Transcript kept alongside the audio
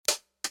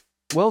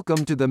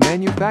Welcome to the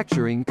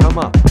Manufacturing Come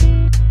Up.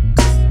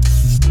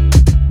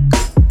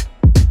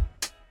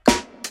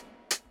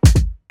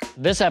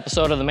 This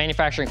episode of the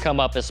Manufacturing Come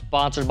Up is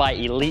sponsored by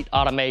Elite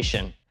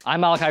Automation.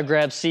 I'm Malachi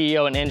Greb,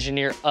 CEO and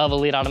engineer of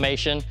Elite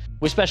Automation.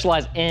 We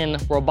specialize in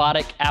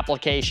robotic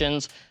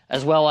applications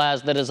as well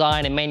as the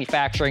design and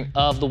manufacturing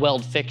of the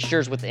weld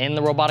fixtures within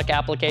the robotic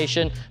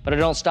application, but I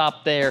don't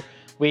stop there.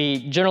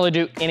 We generally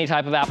do any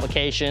type of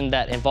application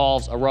that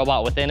involves a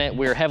robot within it.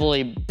 We're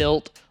heavily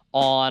built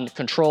on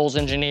controls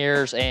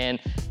engineers and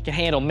can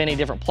handle many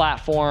different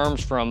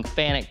platforms from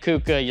Fanuc,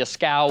 KUKA,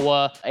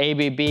 Yaskawa,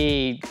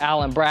 ABB,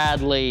 Allen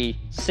Bradley,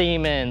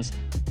 Siemens.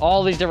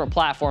 All these different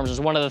platforms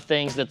is one of the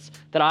things that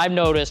I've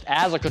noticed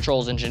as a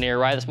controls engineer,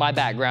 right? That's my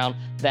background,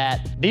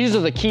 that these are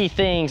the key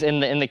things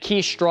and the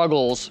key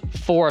struggles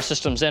for a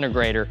systems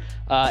integrator.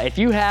 If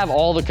you have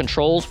all the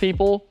controls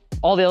people,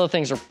 all the other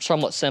things are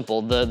somewhat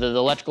simple. The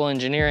electrical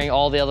engineering,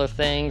 all the other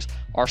things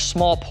are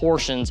small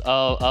portions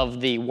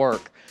of the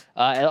work.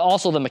 And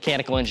also the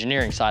mechanical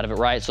engineering side of it,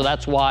 right? So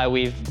that's why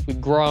we've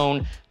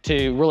grown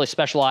to really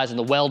specialize in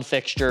the weld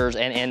fixtures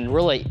and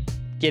really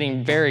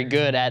getting very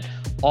good at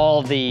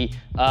all the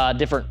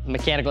different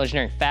mechanical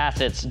engineering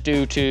facets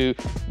due to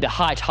the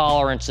high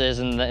tolerances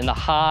and the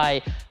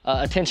high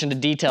attention to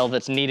detail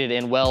that's needed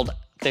in weld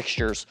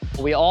fixtures.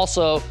 We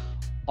also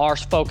are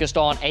focused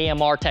on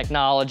AMR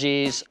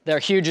technologies. They're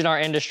huge in our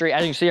industry.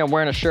 As you can see, I'm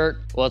wearing a shirt.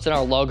 Well, it's in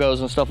our logos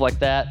and stuff like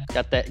that.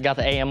 Got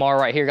the AMR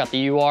right here, got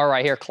the UR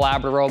right here,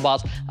 collaborative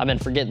robots. I've been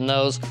forgetting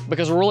those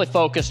because we're really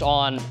focused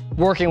on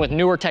working with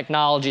newer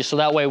technologies so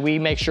that way we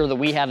make sure that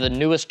we have the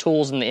newest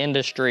tools in the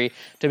industry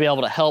to be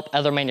able to help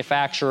other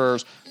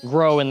manufacturers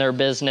grow in their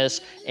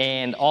business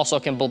and also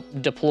can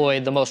deploy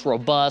the most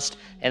robust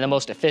and the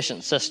most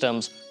efficient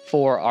systems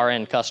for our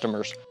end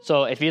customers.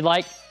 So if you'd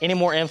like any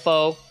more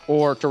info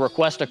or to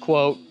request a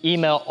quote,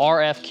 email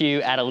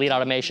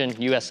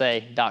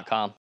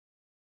rfq@eliteautomationusa.com.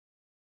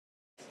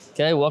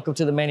 Okay, welcome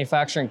to the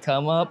Manufacturing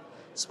Come Up,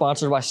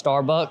 sponsored by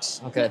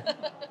Starbucks. Okay,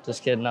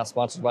 just kidding, not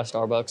sponsored by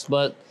Starbucks,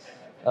 but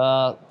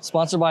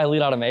sponsored by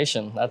Elite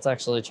Automation. That's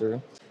actually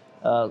true.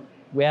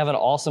 We have an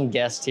awesome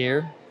guest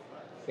here.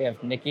 We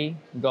have Nikki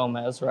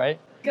Gomez, right?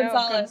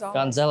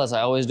 Gonzalez. I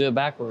always do it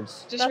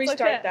backwards. Just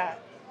restart that.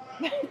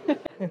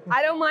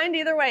 I don't mind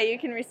either way. You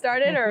can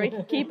restart it or we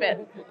can keep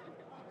it.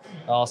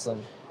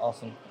 Awesome.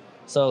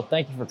 So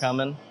thank you for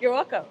coming. You're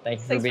welcome.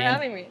 Thanks for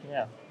having me.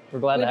 Yeah, we're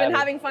glad We've to have been you.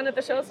 having fun at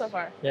the show so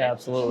far. Yeah,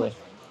 absolutely.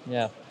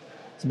 Yeah,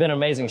 it's been an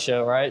amazing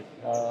show, right?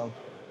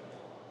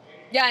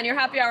 Yeah, and your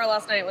happy hour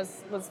last night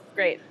was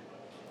great.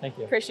 Thank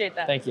you. Appreciate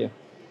that. Thank you.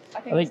 I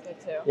think it was good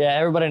too. Yeah,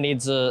 everybody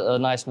needs a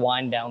nice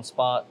wind down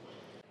spot.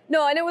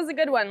 No, and it was a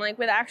good one, like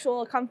with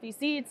actual comfy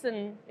seats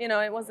and,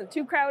 it wasn't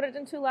too crowded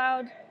and too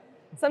loud.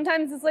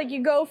 Sometimes it's like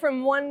you go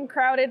from one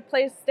crowded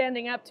place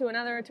standing up to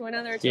another,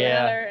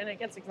 and it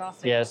gets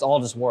exhausting. Yeah, it's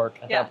all just work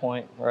at that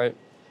point, right?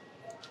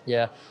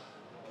 Yeah.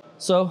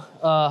 So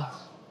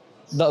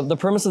the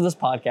premise of this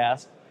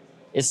podcast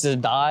is to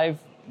dive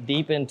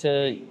deep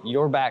into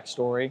your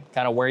backstory,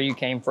 kind of where you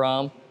came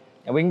from,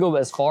 and we can go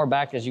as far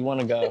back as you want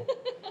to go.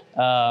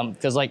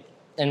 Because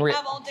in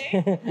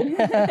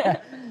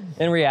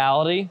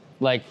reality,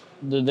 like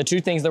the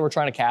two things that we're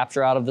trying to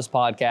capture out of this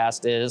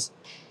podcast is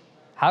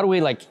how do we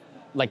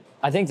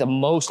I think the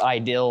most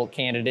ideal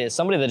candidate is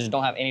somebody that just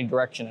don't have any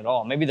direction at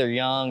all. Maybe they're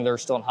young, they're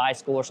still in high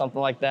school or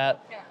something like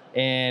that. Yeah.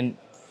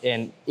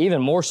 And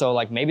even more so,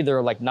 maybe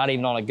they're not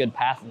even on a good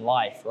path in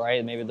life,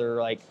 right? Maybe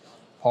they're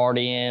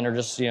partying or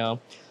just,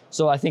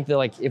 So I think that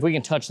if we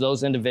can touch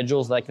those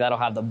individuals, that'll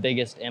have the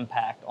biggest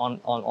impact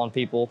on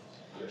people.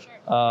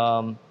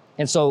 Sure.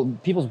 And so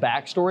people's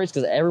backstories,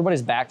 because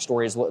everybody's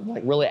backstory is what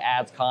really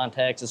adds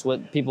context. It's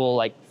what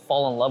people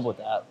fall in love with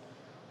that.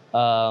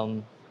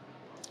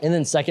 And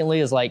then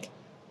secondly is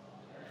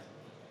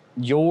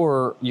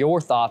your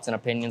thoughts and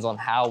opinions on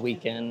how we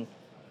can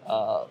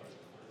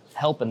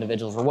help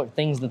individuals or what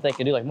things that they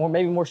could do,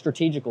 maybe more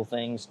strategical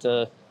things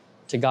to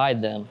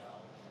guide them.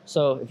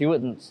 So if you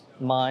wouldn't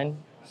mind,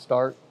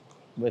 start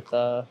with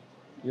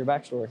your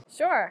backstory.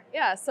 Sure,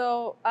 yeah.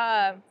 So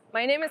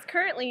my name is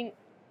currently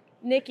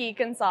Nikki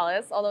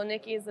Gonzalez, although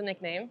Nikki is the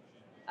nickname.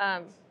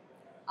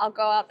 I'll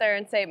go out there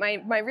and say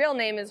my real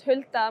name is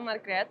Hulda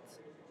Margrét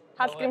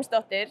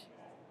Hallgrímsdóttir.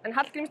 And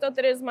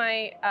Hallgrímsdóttir is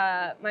my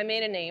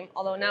maiden name,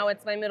 although now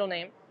it's my middle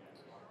name.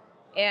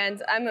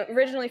 And I'm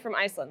originally from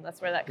Iceland.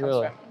 That's where that comes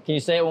from. Can you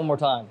say it one more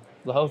time?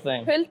 The whole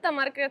thing. Hulda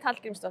Margrét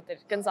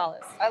Hallgrímsdóttir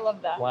Gonzalez. I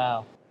love that.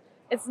 Wow.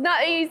 It's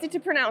not easy to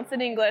pronounce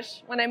in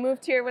English. When I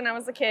moved here when I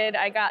was a kid,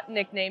 I got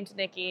nicknamed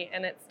Nikki,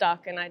 and it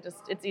stuck, and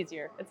it's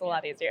easier. It's a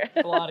lot easier.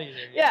 A lot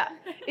easier, yeah.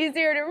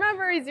 Easier to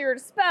remember, easier to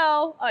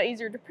spell,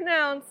 easier to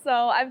pronounce,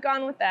 so I've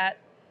gone with that.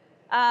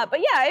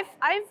 But yeah,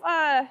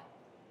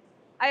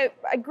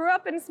 I grew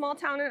up in a small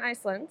town in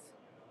Iceland,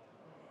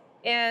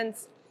 and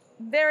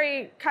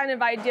very kind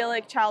of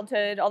idyllic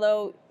childhood,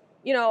 although,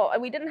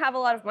 we didn't have a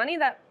lot of money.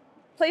 That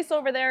place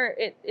over there,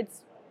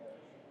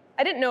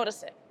 I didn't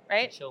notice it,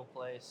 right? It's a chill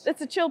place.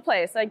 It's a chill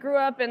place. I grew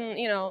up in,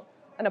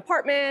 an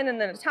apartment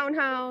and then a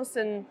townhouse,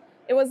 and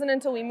it wasn't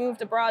until we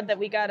moved abroad that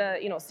we got a,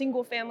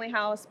 single family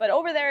house. But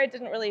over there, it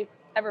didn't really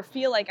ever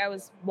feel like I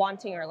was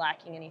wanting or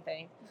lacking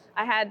anything.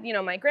 I had,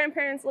 my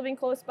grandparents living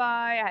close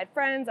by. I had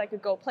friends. I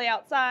could go play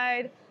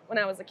outside when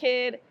I was a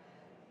kid.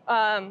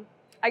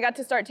 I got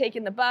to start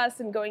taking the bus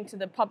and going to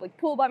the public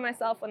pool by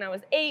myself when I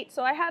was 8.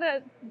 So I had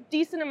a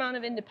decent amount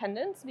of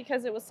independence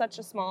because it was such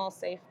a small,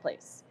 safe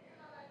place.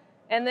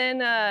 And then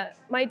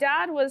my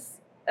dad was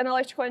an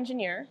electrical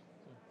engineer.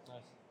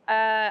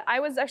 I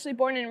was actually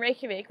born in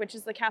Reykjavik, which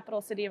is the capital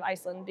city of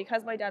Iceland,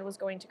 because my dad was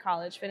going to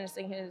college,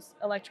 finishing his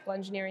electrical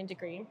engineering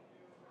degree.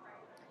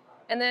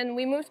 And then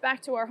we moved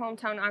back to our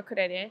hometown,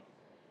 Akureyri,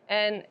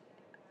 and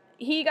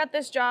he got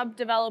this job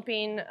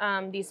developing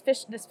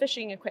this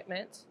fishing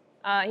equipment.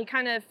 He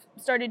kind of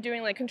started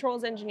doing like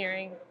controls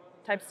engineering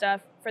type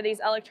stuff for these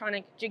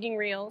electronic jigging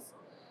reels.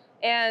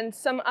 And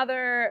some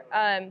other,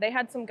 they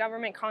had some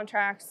government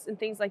contracts and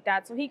things like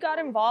that. So he got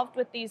involved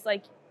with these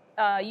like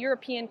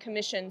European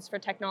commissions for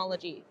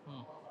technology.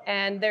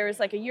 And there was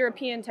like a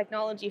European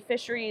Technology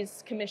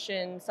Fisheries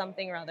Commission,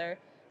 something or other,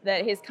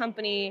 that his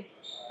company,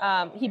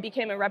 he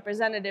became a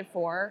representative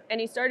for. And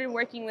he started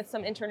working with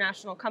some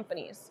international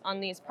companies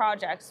on these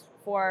projects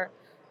for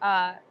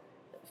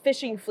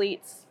fishing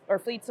fleets or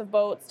fleets of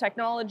boats,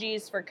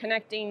 technologies for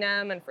connecting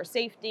them and for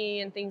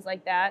safety and things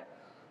like that.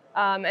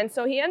 And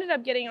so he ended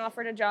up getting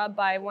offered a job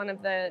by one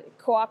of the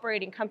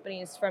cooperating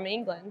companies from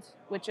England,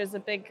 which is a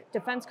big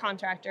defense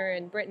contractor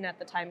in Britain at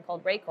the time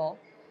called Racal.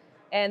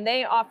 And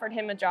they offered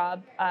him a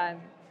job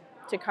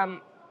to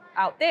come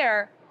out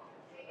there.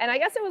 And I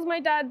guess it was my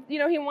dad,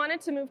 he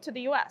wanted to move to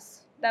the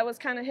US. That was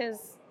kind of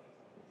his,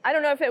 I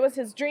don't know if it was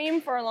his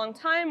dream for a long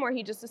time or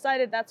he just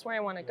decided that's where I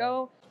want to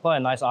go. Probably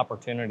a nice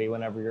opportunity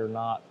whenever you're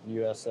not a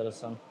U.S.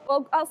 citizen.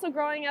 Well, also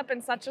growing up in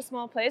such a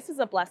small place is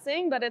a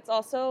blessing, but it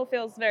also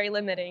feels very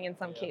limiting in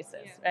some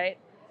cases, right?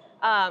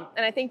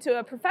 And I think to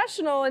a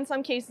professional, in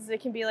some cases, it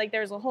can be like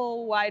there's a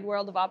whole wide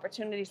world of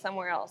opportunity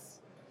somewhere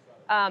else.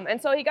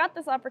 And so he got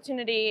this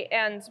opportunity,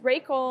 and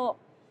Racal,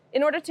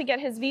 in order to get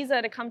his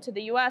visa to come to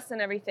the U.S.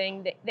 and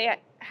everything, they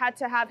had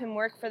to have him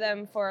work for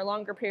them for a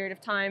longer period of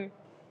time.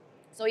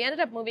 So he ended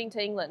up moving to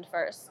England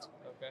first.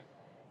 Okay.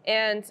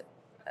 And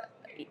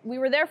we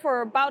were there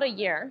for about a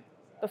year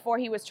before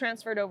he was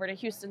transferred over to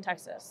Houston,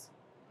 Texas.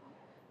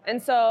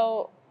 And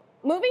so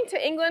moving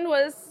to England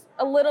was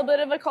a little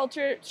bit of a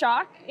culture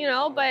shock,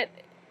 but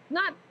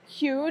not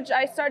huge.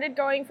 I started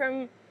going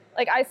from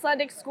like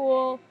Icelandic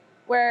school,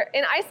 where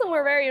in Iceland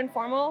we're very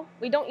informal.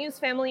 We don't use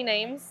family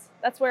names.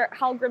 That's where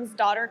Hallgrim's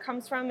daughter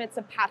comes from. It's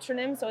a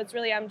patronym, so it's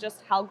really I'm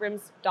just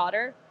Hallgrim's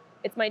daughter.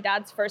 It's my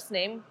dad's first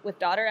name with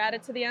daughter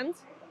added to the end.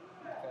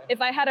 Okay.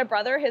 If I had a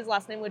brother, his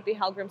last name would be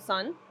Hallgrim's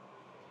son.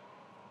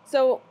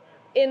 So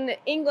in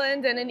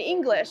England and in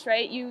English,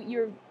 right,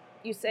 you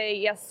say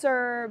yes,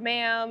 sir,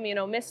 ma'am,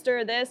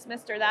 Mr. this,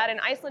 Mr. that. In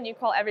Iceland, you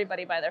call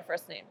everybody by their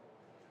first name.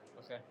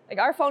 Okay. Like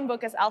our phone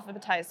book is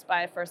alphabetized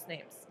by first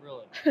names.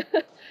 Really?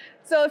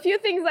 So a few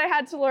things I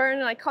had to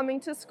learn, like coming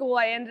to school,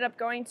 I ended up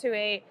going to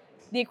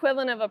the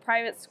equivalent of a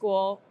private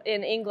school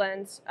in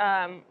England,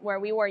 where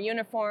we wore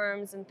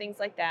uniforms and things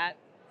like that.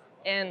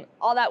 And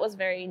all that was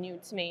very new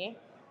to me.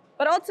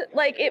 But also,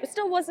 it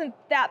still wasn't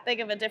that big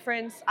of a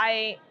difference.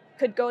 I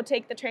could go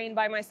take the train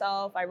by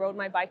myself. I rode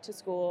my bike to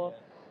school.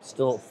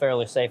 Still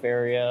fairly safe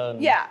area.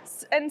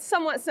 Yes, and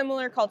somewhat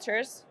similar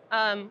cultures.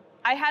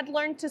 I had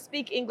learned to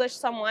speak English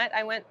somewhat.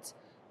 I went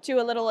to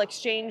a little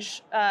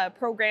exchange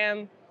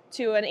program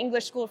to an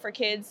English school for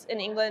kids in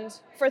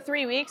England for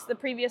 3 weeks the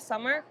previous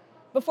summer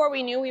before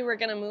we knew we were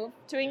going to move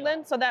to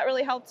England. So that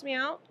really helped me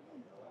out.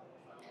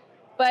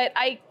 But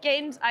I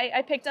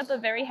picked up a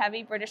very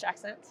heavy British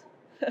accent.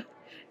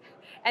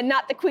 And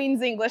not the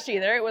Queen's English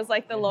either. It was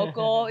like the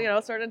local,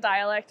 sort of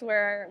dialect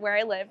where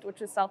I lived,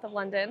 which was south of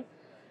London.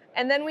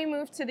 And then we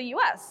moved to the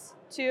US,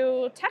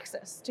 to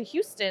Texas, to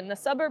Houston, the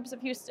suburbs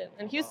of Houston.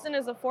 And Houston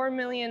is a 4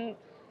 million,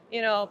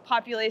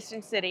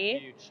 population city.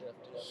 Huge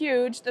shift.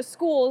 Huge. The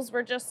schools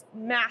were just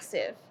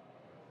massive,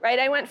 right?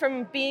 I went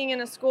from being in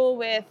a school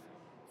with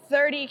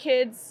 30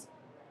 kids,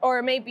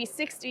 or maybe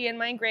 60 in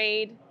my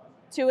grade,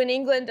 to in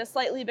England, a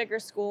slightly bigger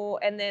school.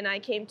 And then I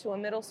came to a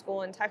middle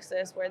school in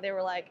Texas where there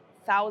were like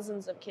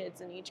thousands of kids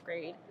in each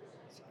grade.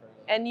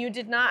 And you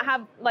did not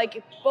have,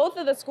 both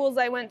of the schools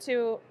I went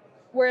to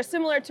were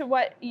similar to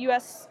what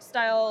US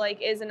style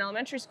is in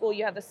elementary school.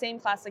 You have the same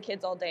class of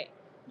kids all day.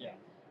 Yeah.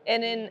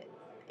 And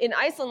in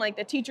Iceland,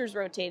 the teachers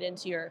rotate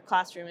into your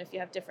classroom if you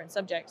have different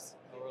subjects.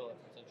 Oh, really?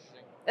 That's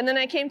interesting. And then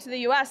I came to the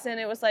US and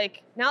it was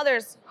now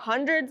there's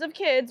hundreds of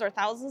kids or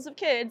thousands of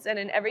kids, and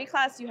in every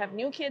class you have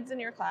new kids in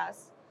your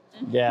class.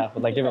 Yeah,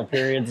 with different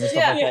periods and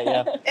stuff like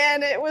that, yeah.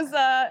 And it was,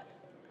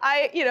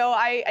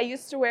 I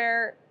used to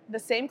wear the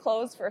same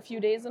clothes for a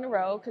few days in a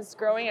row because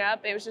growing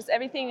up, it was just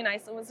everything in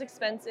Iceland was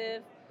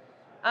expensive.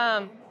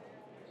 And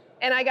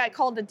I got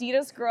called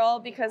Adidas girl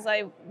because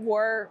I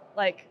wore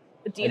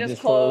Adidas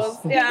clothes.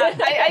 Yeah,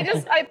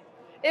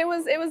 It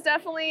was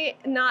definitely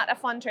not a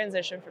fun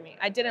transition for me.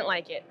 I didn't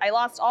like it. I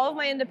lost all of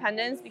my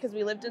independence because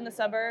we lived in the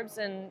suburbs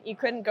and you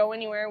couldn't go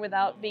anywhere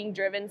without being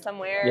driven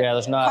somewhere. Yeah,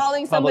 there's not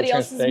calling public somebody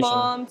else's transportation.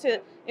 mom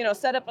to,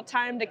 set up a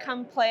time to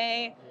come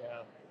play.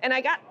 Yeah. And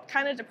I got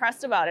kind of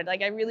depressed about it.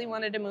 Like I really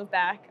wanted to move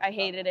back. I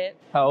hated it.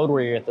 How old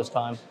were you at this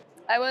time?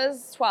 I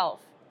was 12.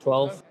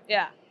 12?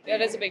 Yeah. Yeah,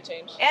 it is a big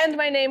change. And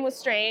my name was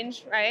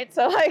strange, right?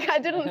 So like I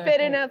didn't fit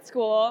in at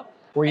school.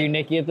 Were you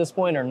Nikki at this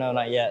point or no,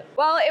 not yet?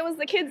 Well, it was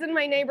the kids in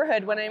my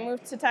neighborhood when I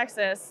moved to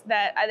Texas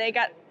that they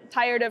got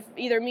tired of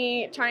either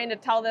me trying to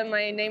tell them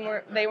my name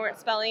they weren't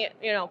spelling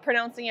it,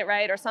 pronouncing it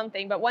right or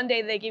something. But one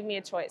day they gave me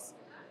a choice.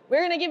 We're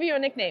going to give you a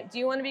nickname. Do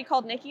you want to be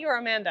called Nikki or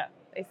Amanda?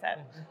 They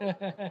said.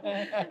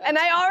 And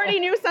I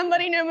already knew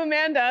somebody named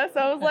Amanda, so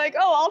I was like,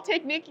 oh, I'll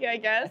take Nikki, I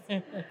guess.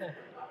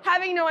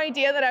 Having no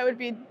idea that I would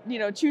be,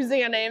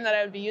 choosing a name that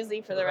I would be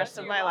using for the rest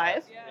of my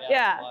life.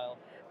 Yeah.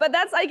 But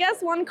that's, I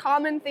guess, one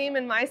common theme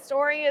in my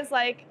story is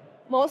like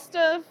most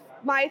of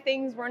my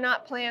things were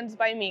not planned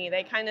by me.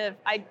 They kind of,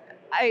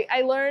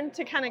 I learned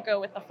to kind of go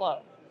with the flow.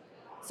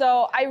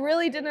 So I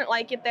really didn't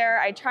like it there.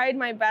 I tried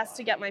my best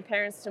to get my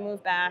parents to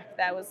move back.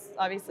 That was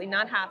obviously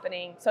not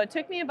happening. So it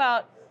took me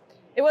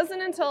it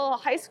wasn't until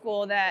high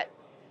school that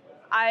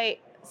I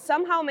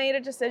somehow made a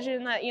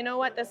decision that, you know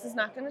what, this is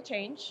not going to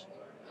change.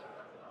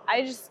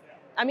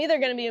 I'm either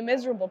going to be a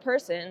miserable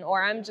person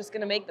or I'm just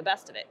going to make the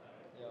best of it.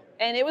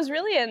 And it was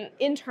really an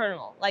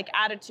internal,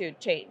 attitude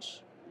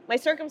change. My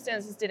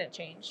circumstances didn't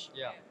change.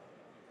 Yeah.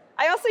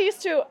 I also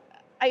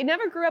I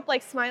never grew up,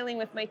 smiling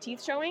with my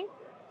teeth showing.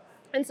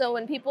 And so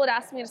when people would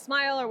ask me to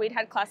smile or we'd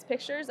had class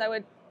pictures, I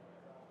would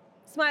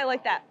smile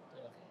like that.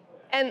 Yeah.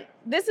 And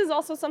this is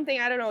also something,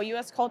 I don't know,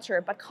 U.S.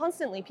 culture, but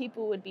constantly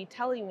people would be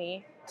telling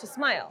me to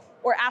smile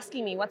or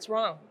asking me what's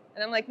wrong.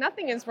 And I'm like,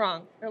 nothing is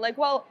wrong. They're like,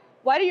 well,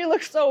 why do you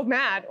look so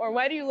mad? Or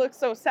why do you look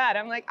so sad?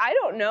 I'm like, I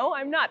don't know.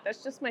 I'm not.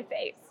 That's just my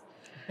face.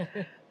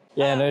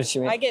 Yeah, I know what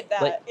you mean. I get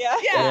that.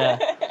 Yeah.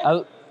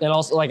 And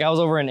also, I was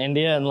over in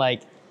India and I'm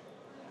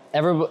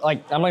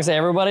not gonna say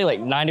everybody,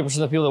 90% of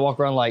the people that walk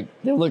around,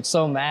 they look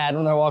so mad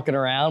when they're walking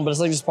around, but it's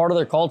just part of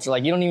their culture.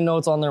 You don't even know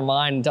what's on their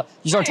mind until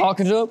you start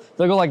talking to them.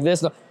 They'll go like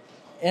this, and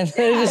it's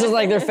just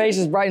their face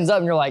just brightens up,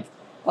 and you're like,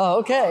 oh,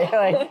 okay.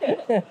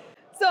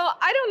 So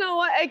I don't know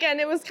what. Again,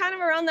 it was kind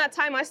of around that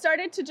time I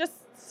started to just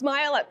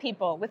smile at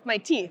people with my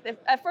teeth.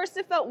 At first,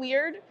 it felt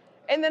weird,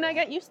 and then I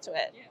got used to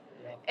it.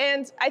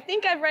 And I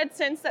think I've read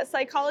since that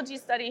psychology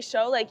studies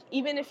show,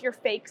 even if you're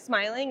fake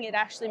smiling, it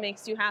actually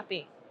makes you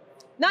happy.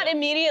 Not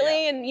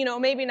immediately, and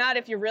maybe not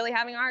if you're really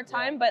having a hard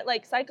time, but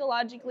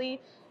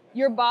psychologically,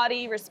 your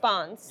body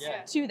responds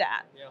to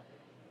that. Yeah.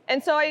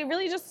 And so I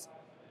really just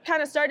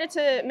kind of started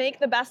to make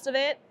the best of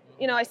it.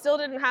 I still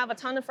didn't have a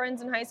ton of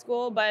friends in high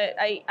school, but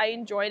I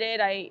enjoyed it.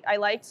 I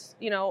liked,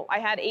 I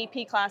had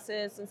AP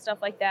classes and stuff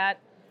like that.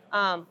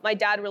 My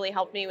dad really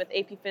helped me with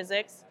AP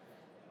physics.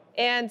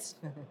 And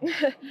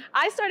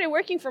I started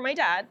working for my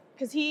dad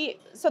because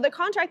so the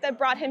contract that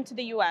brought him to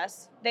the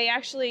US, they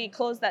actually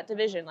closed that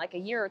division a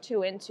year or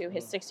two into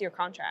his 6-year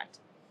contract.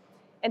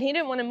 And he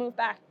didn't want to move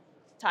back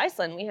to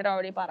Iceland. We had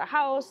already bought a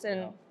house.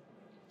 And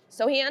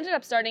so he ended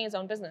up starting his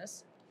own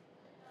business.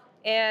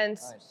 And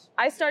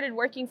I started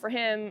working for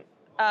him.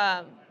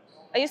 I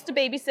used to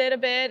babysit a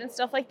bit and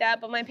stuff like that.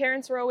 But my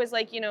parents were always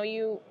like,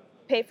 you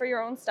pay for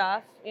your own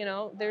stuff.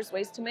 There's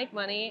ways to make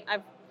money.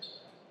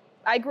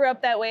 I grew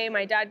up that way.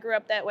 My dad grew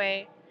up that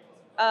way.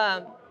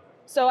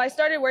 So I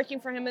started working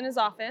for him in his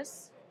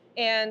office.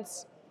 And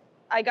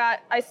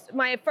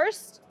my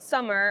first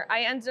summer,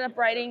 I ended up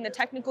writing the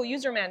technical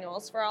user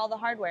manuals for all the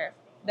hardware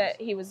that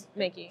he was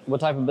making.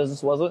 What type of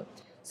business was it?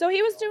 So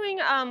he was doing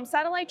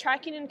satellite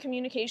tracking and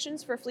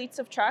communications for fleets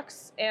of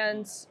trucks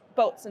and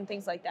boats and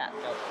things like that.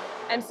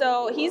 And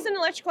so he's an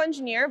electrical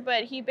engineer,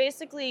 but he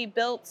basically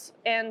built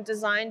and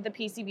designed the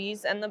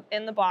PCBs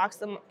and the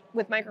box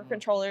with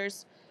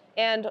microcontrollers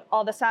and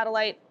all the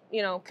satellite,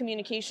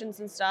 communications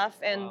and stuff.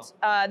 And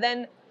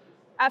then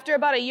after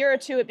about a year or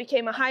two, it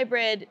became a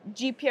hybrid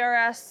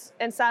GPRS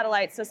and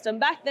satellite system.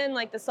 Back then,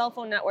 the cell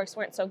phone networks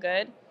weren't so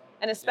good.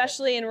 And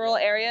especially in rural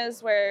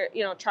areas where,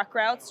 truck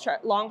routes,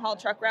 long-haul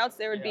truck routes,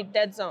 there would be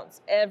dead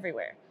zones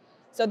everywhere.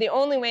 So the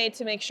only way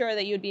to make sure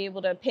that you'd be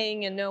able to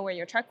ping and know where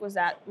your truck was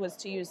at was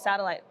to use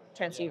satellite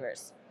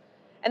transceivers.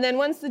 And then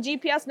once the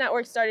GPS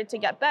network started to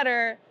get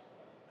better,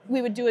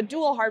 we would do a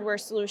dual hardware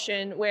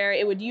solution where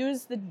it would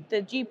use the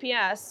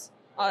GPS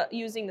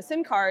using the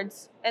SIM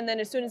cards, and then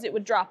as soon as it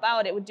would drop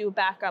out, it would do a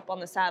backup on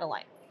the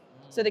satellite.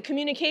 So the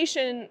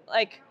communication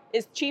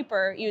is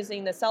cheaper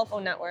using the cell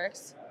phone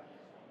networks.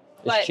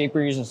 It's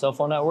cheaper using cell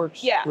phone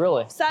networks? Yeah.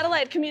 Really?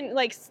 Satellite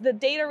the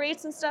data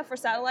rates and stuff for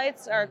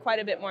satellites are quite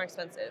a bit more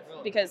expensive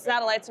because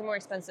satellites are more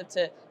expensive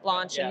to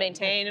launch and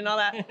maintain and all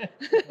that. Right.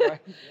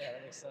 Yeah,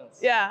 that makes sense.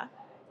 Yeah.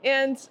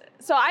 And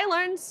so I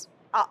learned,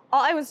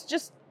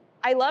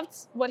 I loved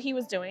what he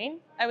was doing.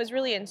 I was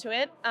really into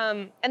it.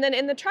 And then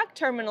in the truck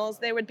terminals,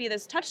 there would be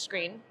this touch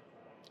screen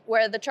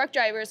where the truck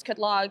drivers could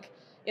log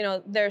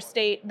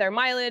their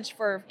mileage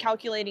for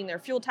calculating their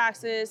fuel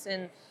taxes,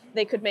 and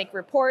they could make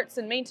reports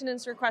and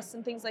maintenance requests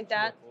and things like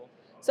that.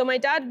 So my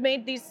dad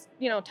made these,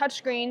 touch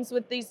screens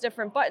with these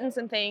different buttons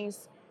and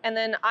things. And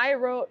then I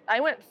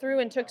went through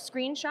and took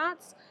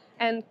screenshots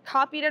and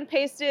copied and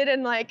pasted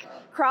and like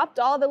cropped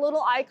all the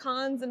little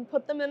icons and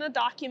put them in a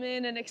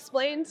document and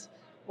explained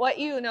what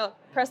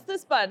press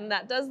this button,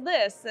 that does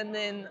this. And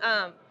then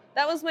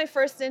that was my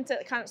first into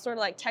kind of sort of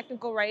like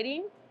technical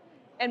writing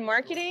and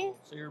marketing.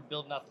 So you're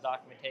building out the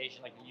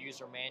documentation, like the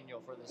user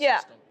manual for the Yeah.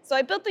 system. So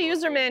I built the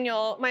user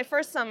manual my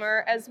first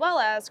summer, as well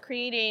as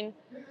creating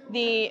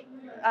the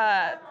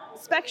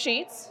spec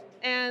sheets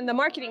and the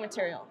marketing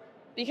material,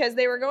 because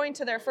they were going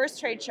to their first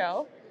trade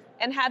show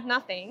and had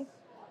nothing.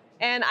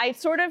 And I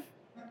sort of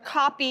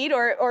copied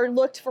or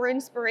looked for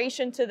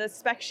inspiration to the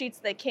spec sheets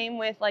that came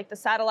with like the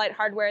satellite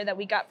hardware that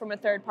we got from a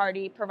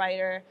third-party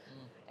provider.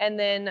 And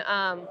then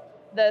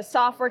the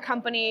software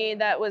company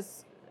that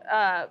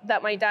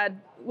my dad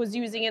was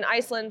using in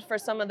Iceland for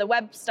some of the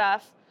web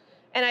stuff.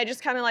 And I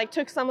just kind of like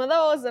took some of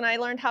those, and I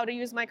learned how to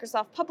use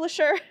Microsoft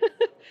Publisher.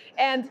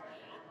 And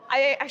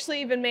I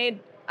actually even made,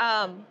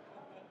 I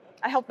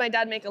helped my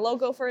dad make a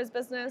logo for his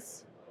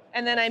business.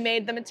 And then I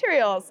made the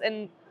materials,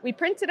 and we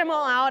printed them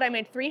all out. I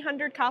made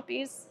 300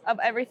 copies of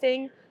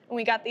everything. And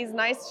we got these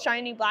nice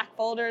shiny black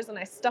folders, and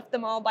I stuffed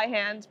them all by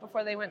hand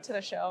before they went to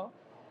the show.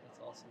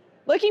 That's awesome.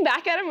 Looking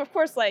back at them, of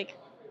course,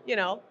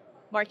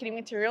 marketing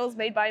materials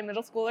made by a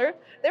middle schooler.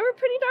 They were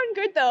pretty darn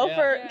good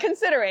though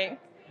considering.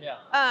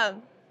 Yeah.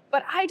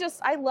 But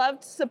I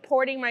loved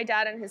supporting my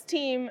dad and his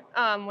team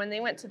when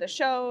they went to the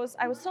shows.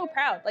 I was so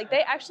proud. Like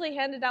they actually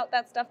handed out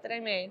that stuff that I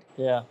made.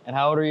 Yeah. And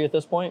how old are you at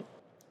this point?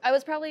 I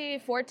was probably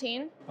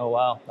 14. Oh,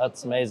 wow.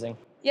 That's amazing.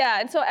 Yeah,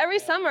 and so every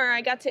summer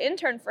I got to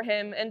intern for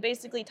him and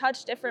basically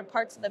touch different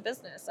parts of the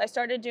business. I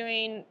started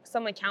doing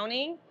some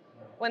accounting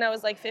when I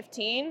was like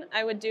 15.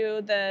 I would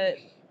do the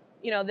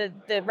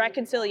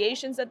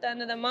reconciliations at the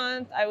end of the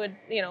month. I would,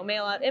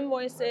 mail out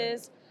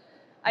invoices.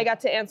 I got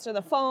to answer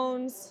the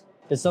phones.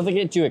 Did something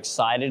get you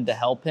excited to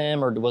help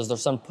him, or was there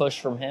some push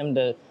from him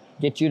to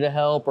get you to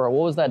help, or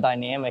what was that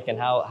dynamic and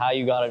how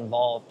you got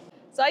involved?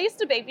 So I used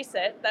to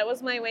babysit. That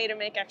was my way to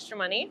make extra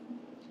money.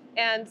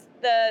 And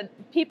the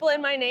people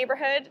in my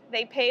neighborhood,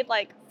 they paid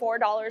like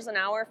 $4 an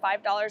hour,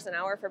 $5 an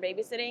hour for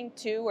babysitting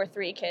 2 or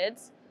 3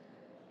 kids.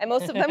 And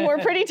most of them were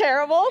pretty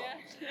terrible.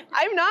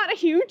 I'm not a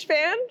huge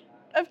fan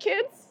of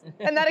kids.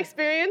 And that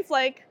experience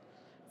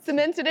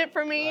cemented it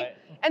for me. Right.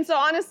 And so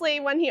honestly,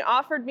 when he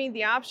offered me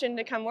the option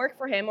to come work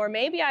for him, or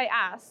maybe I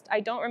asked, I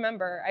don't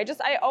remember.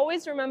 I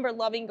always remember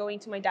loving going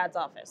to my dad's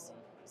office,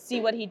 see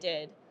what he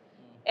did.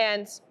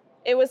 And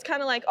it was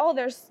kind of like, oh,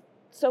 there's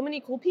so many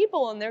cool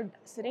people, and they're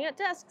sitting at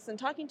desks and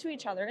talking to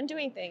each other and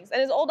doing things.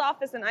 And his old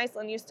office in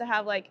Iceland used to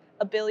have like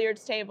a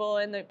billiards table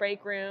in the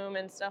break room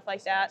and stuff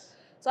like that.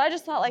 So I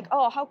just thought like,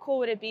 oh, how cool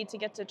would it be to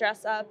get to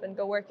dress up and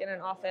go work in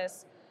an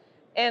office?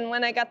 And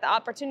when I got the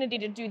opportunity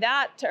to do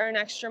that, to earn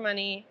extra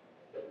money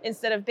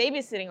instead of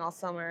babysitting all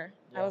summer,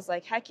 I was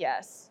like, heck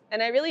yes.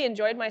 And I really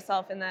enjoyed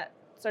myself in that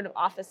sort of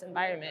office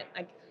environment.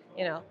 I,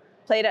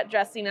 played at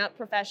dressing up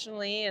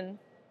professionally, and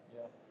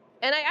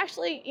I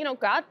actually,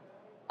 got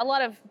a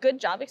lot of good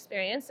job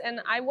experience. And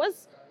I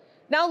was,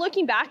 now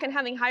looking back and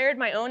having hired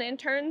my own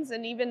interns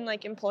and even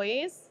like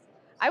employees,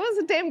 I was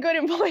a damn good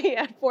employee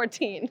at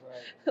 14.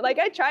 Right. Like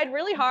I tried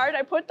really hard.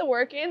 I put the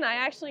work in. I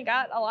actually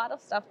got a lot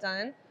of stuff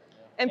done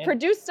and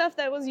produced stuff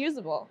that was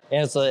usable.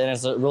 And it's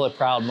a really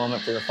proud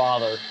moment for your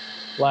father.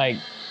 Like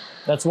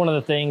that's one of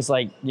the things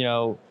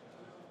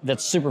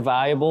that's super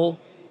valuable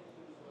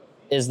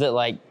is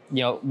that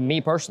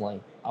me personally,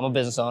 I'm a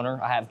business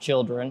owner. I have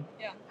children.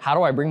 Yeah. How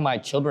do I bring my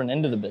children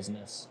into the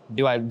business?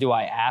 Do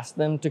I ask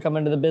them to come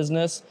into the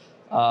business,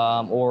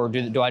 or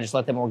do I just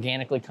let them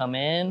organically come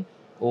in?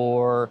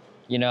 Or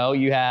you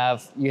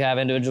have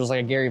individuals like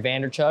a Gary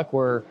Vaynerchuk,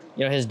 where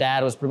his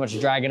dad was pretty much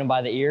dragging him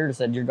by the ear and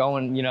said, "You're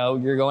going.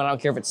 You're going. I don't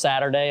care if it's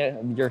Saturday.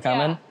 You're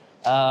coming."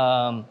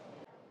 Yeah.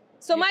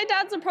 So my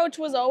dad's approach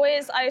was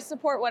always, I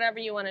support whatever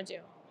you want to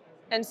do,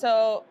 and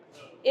so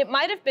it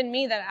might have been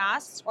me that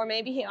asked, or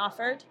maybe he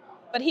offered.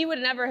 But he would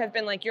never have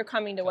been like, you're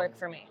coming to work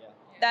for me.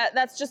 Yeah.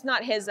 That's just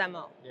not his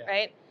MO,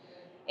 right?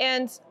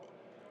 And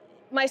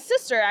my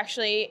sister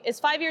actually is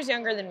 5 years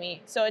younger than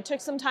me. So it took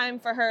some time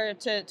for her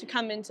to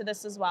come into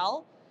this as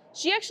well.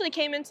 She actually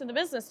came into the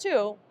business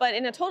too, but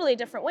in a totally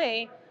different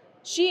way.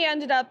 She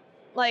ended up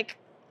like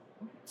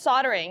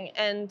soldering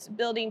and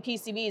building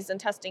PCBs and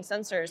testing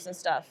sensors and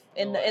stuff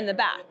in the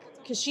back,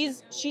 because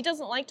she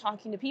doesn't like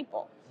talking to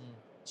people.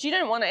 She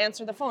didn't want to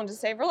answer the phone to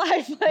save her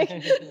life.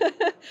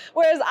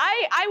 Whereas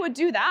I would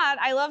do that.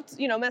 I loved,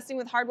 messing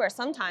with hardware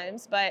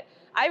sometimes, but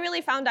I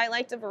really found I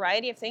liked a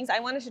variety of things. I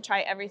wanted to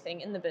try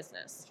everything in the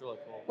business. That's really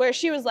cool. Where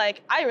she was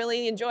like, I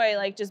really enjoy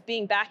just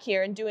being back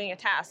here and doing a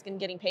task and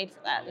getting paid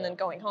for that and then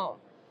going home.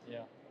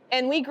 Yeah.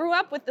 And we grew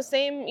up with the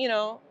same,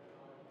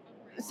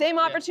 same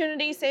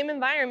opportunity, same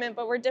environment,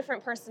 but we're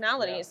different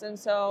personalities. Yeah. And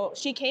so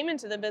she came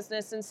into the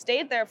business and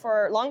stayed there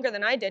for longer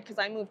than I did because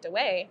I moved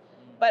away,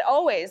 but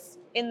always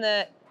in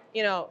the,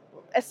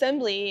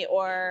 assembly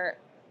or,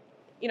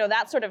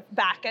 that sort of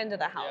back end of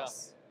the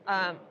house.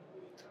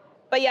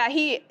 But yeah,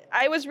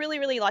 I was really,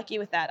 really lucky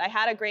with that. I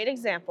had a great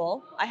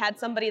example. I had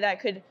somebody that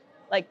could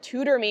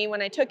tutor me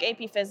when I took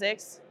AP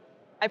Physics.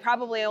 I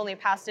probably only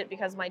passed it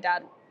because my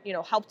dad,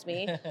 helped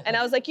me. And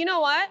I was like, you know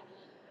what?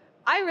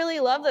 I really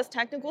love this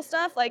technical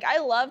stuff. I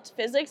loved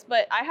physics,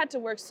 but I had to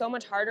work so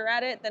much harder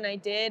at it than I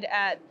did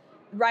at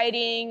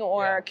writing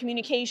or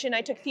communication.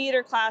 I took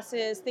theater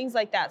classes, things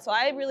like that. So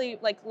I really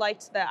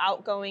liked the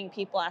outgoing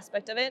people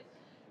aspect of it.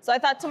 So I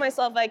thought to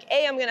myself,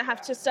 A, I'm gonna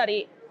have to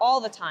study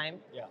all the time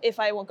if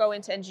I will go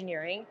into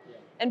engineering.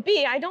 And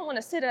B, I don't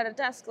wanna sit at a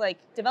desk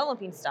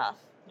developing stuff.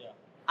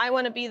 I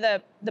wanna be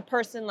the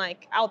person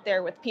out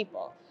there with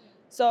people.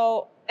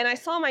 So, and I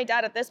saw my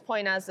dad at this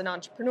point as an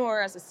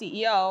entrepreneur, as a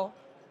CEO.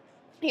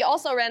 He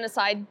also ran a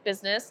side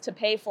business to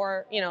pay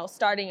for,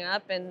 starting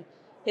up and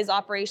his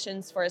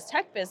operations for his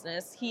tech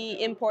business.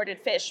 He imported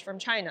fish from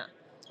China.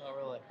 Oh,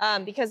 really?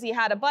 Because he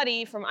had a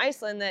buddy from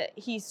Iceland that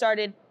he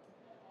started.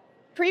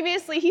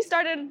 Previously, he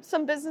started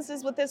some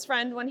businesses with his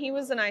friend when he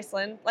was in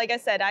Iceland. Like I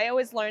said, I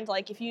always learned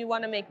if you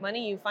want to make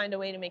money, you find a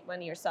way to make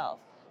money yourself.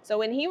 So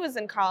when he was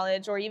in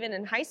college or even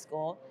in high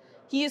school,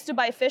 he used to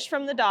buy fish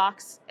from the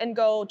docks and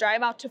go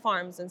drive out to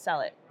farms and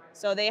sell it.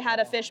 So they had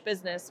a fish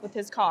business with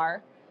his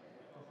car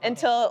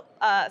until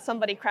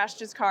somebody crashed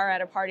his car at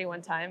a party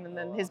one time, and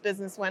then his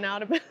business went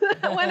out of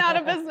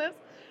business.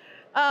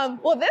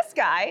 Well, this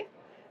guy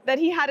that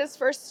he had his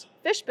first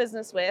fish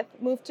business with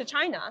moved to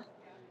China.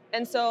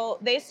 And so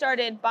they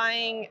started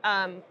buying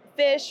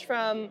fish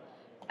from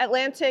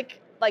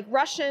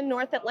Russian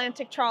North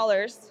Atlantic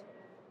trawlers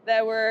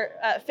that were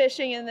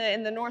fishing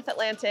in the North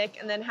Atlantic,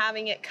 and then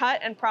having it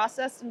cut and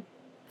processed and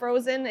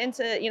frozen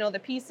into the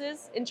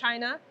pieces in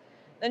China,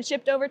 then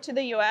shipped over to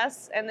the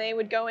U.S. and they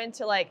would go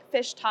into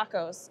fish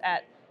tacos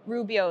at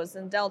Rubio's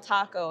and Del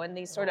Taco and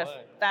these sort of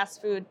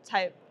fast food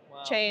type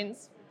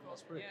chains.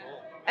 That's pretty cool.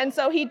 And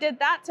so he did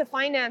that to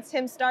finance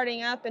him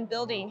starting up and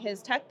building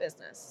his tech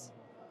business.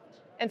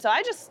 And so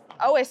I just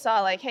always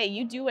saw hey,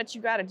 you do what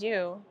you got to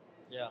do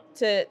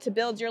to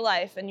build your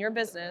life and your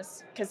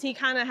business. Because he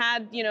kind of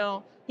had,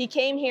 he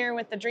came here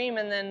with the dream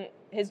and then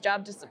his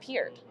job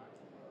disappeared.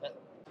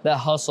 That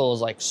hustle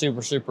is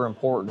super, super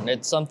important.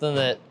 It's something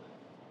that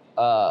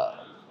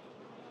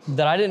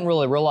that I didn't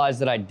really realize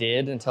that I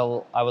did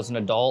until I was an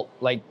adult.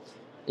 I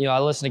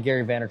listen to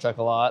Gary Vaynerchuk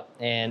a lot,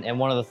 and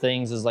one of the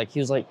things is he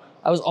was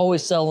I was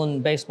always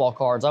selling baseball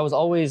cards. I was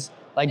always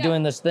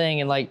doing this thing,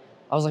 and I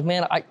was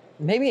man,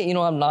 maybe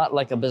I'm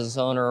not a business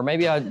owner, or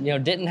maybe I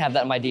didn't have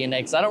that in my DNA,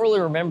 because I don't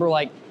really remember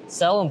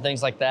selling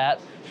things like that.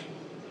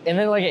 And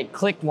then it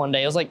clicked one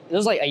day. It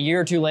was a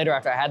year or two later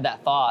after I had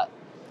that thought,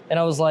 and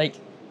I was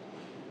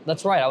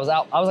that's right. I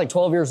was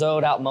 12 years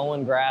old, out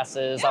mowing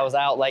grasses. I was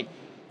out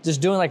just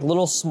doing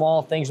little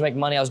small things to make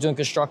money. I was doing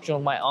construction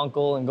with my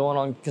uncle and going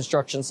on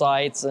construction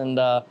sites. And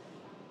I've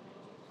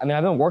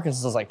been working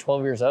since I was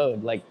 12 years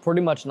old,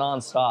 pretty much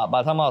nonstop.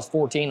 By the time I was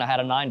 14, I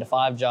had a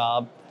 9-to-5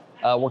 job,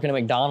 working at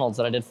McDonald's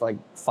that I did for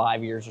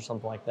 5 years or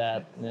something like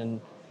that.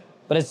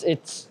 But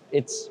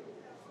it's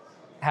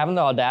having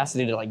the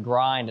audacity to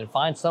grind and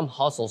find some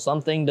hustle,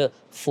 something to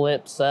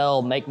flip,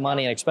 sell, make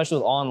money. And especially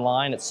with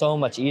online, it's so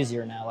much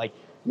easier now.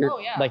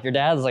 Your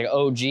dad's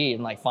OG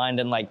and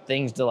finding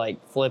things to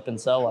flip and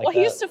sell Well,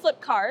 he used to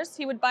flip cars.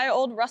 He would buy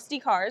old rusty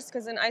cars,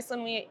 because in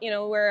Iceland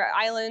we're an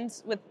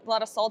island with a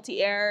lot of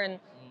salty air, and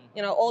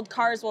old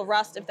cars will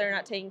rust if they're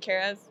not taken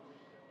care of.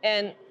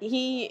 And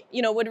he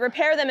would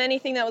repair them,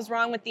 anything that was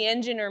wrong with the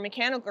engine or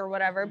mechanical or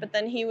whatever, but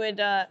then he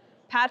would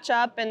patch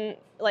up and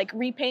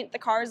repaint the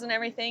cars and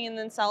everything and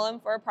then sell them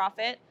for a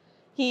profit.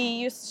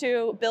 He used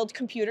to build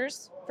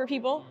computers for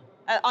people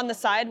on the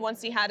side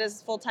once he had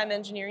his full-time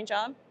engineering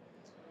job.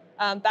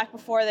 Back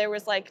before there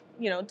was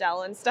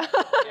Dell and stuff.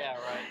 Yeah,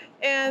 right.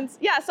 And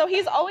so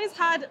he's always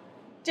had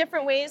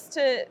different ways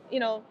to,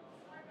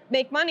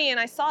 make money, and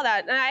I saw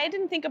that. And I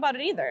didn't think about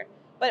it either.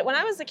 But when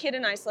I was a kid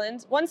in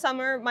Iceland, one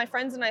summer, my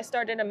friends and I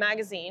started a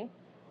magazine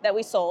that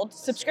we sold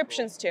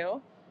subscriptions to.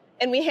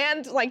 And we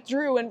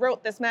drew and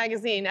wrote this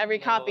magazine, every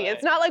copy.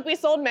 It's not we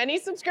sold many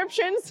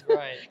subscriptions,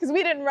 right? Because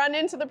we didn't run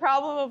into the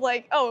problem of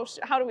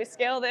how do we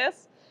scale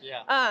this?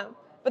 Yeah.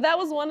 But that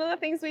was one of the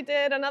things we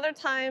did. Another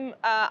time,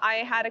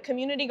 I had a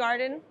community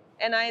garden,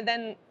 and I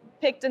then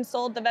picked and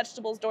sold the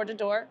vegetables door to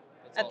door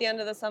at the end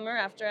of the summer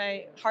after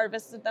I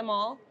harvested them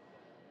all.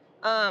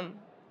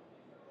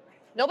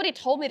 Nobody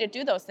told me to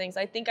do those things.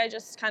 I think I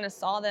just kind of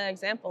saw the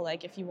example.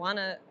 If you want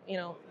to,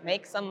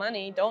 make some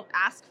money, don't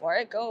ask for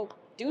it. Go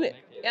do it.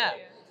 Yeah.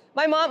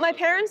 My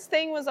parents'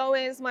 thing was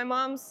always, my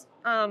mom's,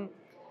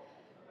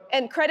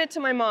 and credit to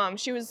my mom,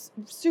 she was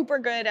super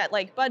good at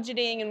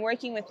budgeting and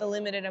working with the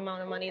limited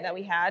amount of money that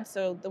we had.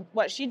 So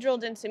what she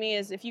drilled into me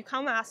is, if you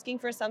come asking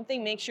for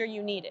something, make sure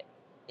you need it.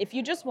 If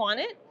you just want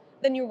it,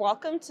 then you're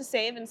welcome to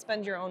save and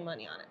spend your own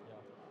money on it.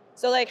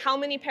 So how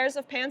many pairs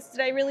of pants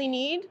did I really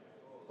need?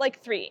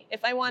 3.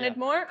 If I wanted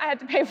more, I had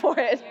to pay for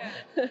it.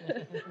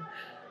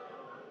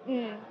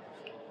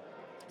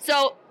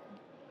 So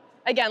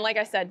again, like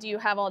I said, do you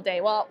have all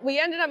day? Well, we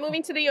ended up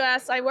moving to the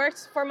US. I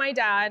worked for my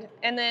dad,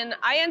 and then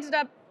I ended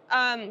up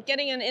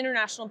getting an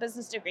international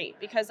business degree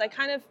because I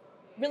kind of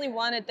really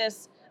wanted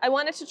this. I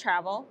wanted to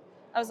travel.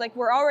 I was like,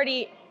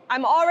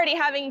 I'm already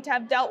having to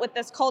have dealt with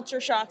this culture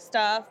shock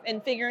stuff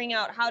and figuring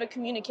out how to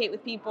communicate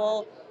with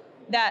people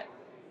that,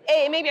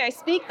 maybe I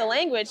speak the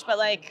language, but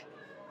like,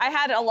 I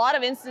had a lot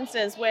of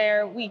instances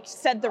where we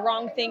said the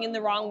wrong thing in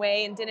the wrong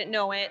way and didn't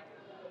know it.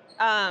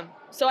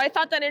 So I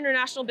thought that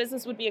international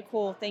business would be a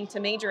cool thing to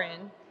major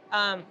in.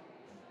 And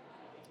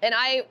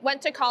I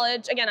went to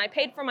college. Again, I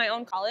paid for my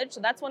own college.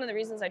 So that's one of the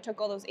reasons I took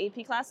all those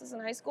AP classes in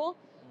high school.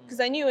 Because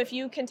I knew if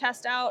you can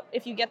test out,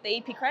 if you get the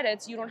AP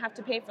credits, you don't have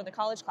to pay for the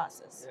college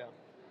classes. Yeah,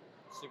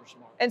 super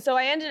smart. And so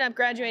I ended up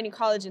graduating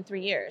college in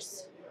 3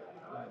 years,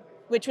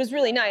 which was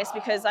really nice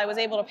because I was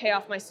able to pay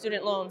off my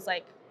student loans.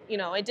 Like,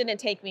 it didn't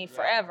take me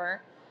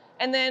forever.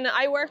 And then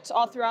I worked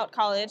all throughout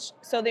college.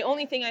 So the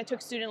only thing I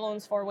took student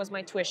loans for was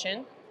my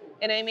tuition.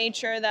 And I made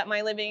sure that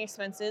my living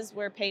expenses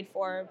were paid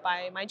for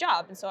by my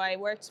job. And so I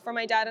worked for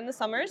my dad in the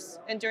summers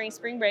and during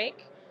spring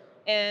break.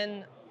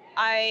 And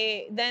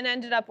I then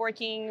ended up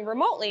working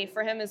remotely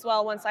for him as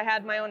well once I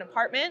had my own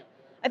apartment.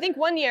 I think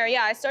 1 year,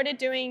 I started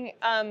doing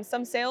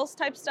some sales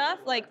type stuff,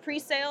 like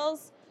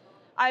pre-sales.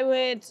 I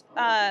would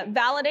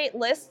validate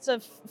lists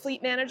of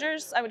fleet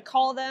managers. I would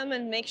call them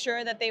and make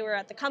sure that they were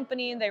at the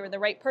company, they were the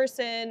right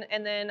person,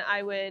 and then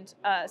I would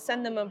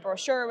send them a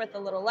brochure with a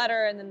little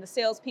letter, and then the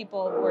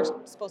salespeople were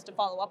supposed to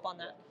follow up on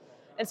that.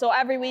 And so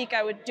every week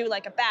I would do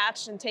like a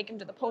batch and take them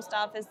to the post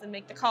office and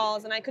make the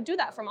calls, and I could do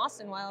that from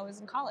Austin while I was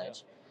in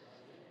college.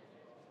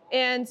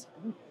 And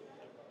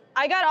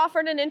I got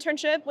offered an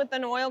internship with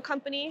an oil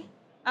company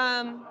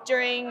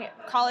during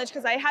college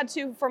because I had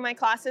to, for my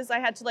classes, I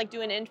had to like do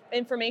an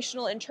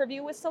informational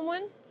interview with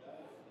someone.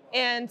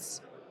 And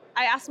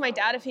I asked my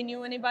dad if he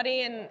knew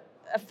anybody, and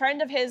a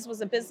friend of his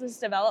was a business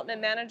development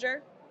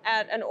manager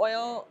at an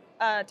oil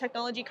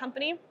technology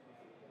company.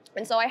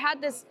 And so I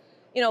had this,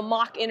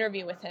 mock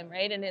interview with him,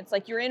 right? And it's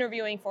like you're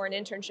interviewing for an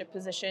internship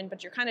position,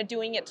 but you're kind of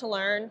doing it to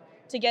learn,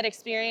 to get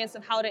experience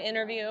of how to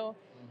interview.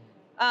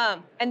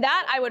 And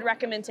that I would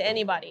recommend to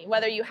anybody,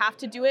 whether you have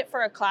to do it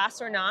for a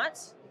class or not.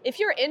 If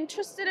you're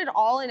interested at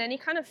all in any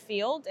kind of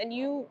field and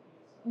you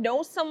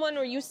know someone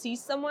or you see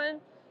someone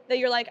that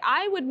you're like,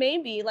 I would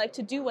maybe like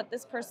to do what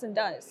this person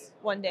does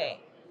one day,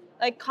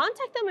 like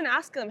contact them and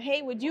ask them,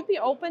 hey, would you be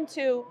open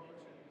to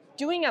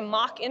doing a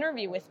mock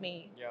interview with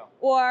me? Yeah.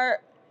 Or,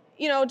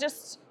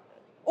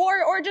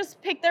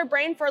 just pick their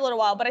brain for a little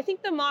while. But I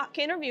think the mock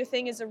interview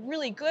thing is a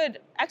really good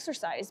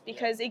exercise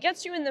because it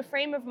gets you in the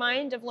frame of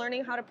mind of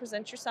learning how to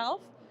present yourself.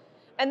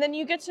 And then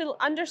you get to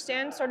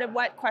understand sort of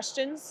what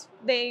questions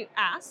they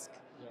ask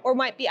or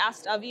might be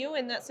asked of you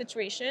in that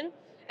situation.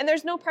 And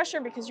there's no pressure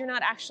because you're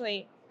not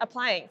actually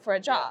applying for a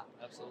job.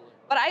 Yeah, absolutely.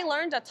 But I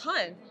learned a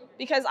ton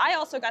because I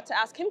also got to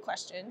ask him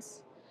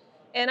questions.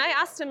 And I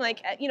asked him,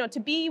 like, to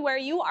be where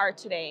you are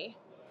today,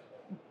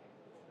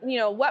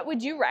 what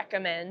would you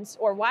recommend?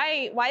 Or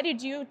why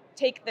did you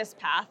take this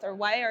path? Or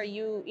why are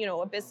you,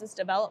 a business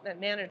development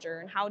manager?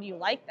 And how do you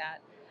like that?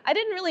 I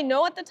didn't really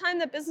know at the time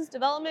that business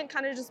development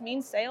kind of just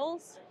means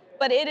sales,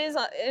 but it is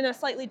in a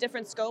slightly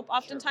different scope.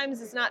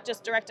 Oftentimes it's not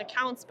just direct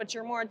accounts, but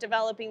you're more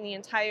developing the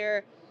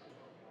entire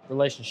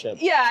relationship.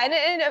 Yeah,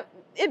 and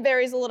it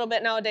varies a little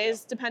bit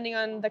nowadays depending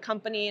on the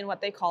company and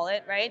what they call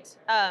it, right?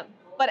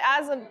 But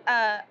as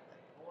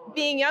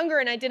being younger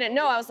and I didn't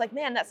know, I was like,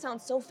 man, that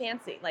sounds so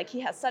fancy. Like he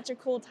has such a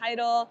cool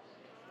title.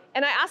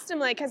 And I asked him,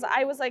 like, because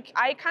I was like,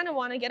 I kind of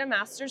want to get a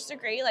master's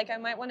degree. Like I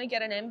might want to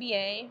get an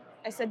MBA.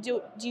 I said,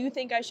 do you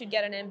think I should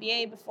get an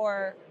MBA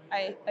before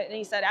and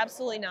he said,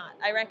 absolutely not.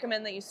 I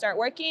recommend that you start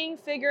working,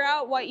 figure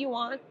out what you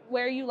want,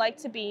 where you like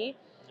to be,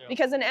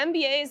 because an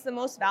MBA is the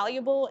most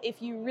valuable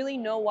if you really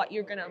know what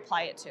you're going to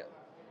apply it to.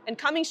 And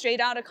coming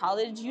straight out of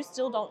college, you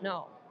still don't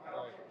know,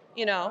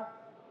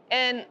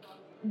 And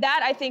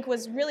that I think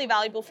was really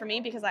valuable for me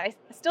because I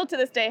still to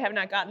this day have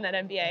not gotten that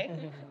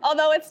MBA,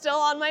 although it's still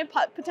on my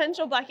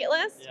potential bucket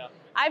list. Yeah.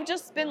 I've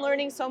just been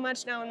learning so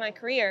much now in my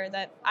career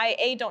that I,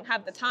 A, don't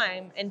have the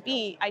time, and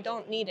B, I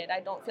don't need it. I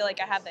don't feel like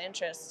I have the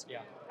interest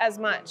as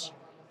much.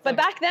 But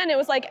back then it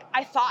was like,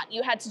 I thought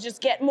you had to just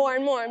get more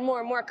and more and more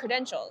and more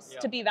credentials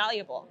to be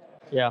valuable.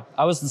 Yeah,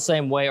 I was the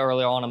same way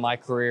early on in my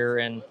career,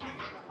 and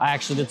I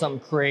actually did something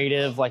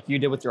creative like you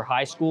did with your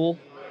high school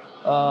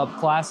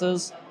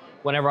classes.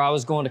 Whenever I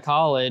was going to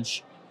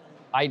college,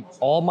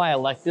 all my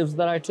electives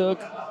that I took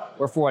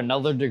were for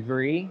another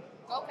degree.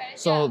 Okay.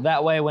 So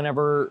that way,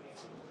 whenever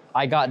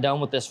I got done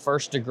with this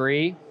first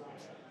degree,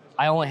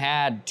 I only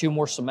had 2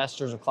 more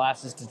semesters of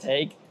classes to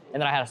take,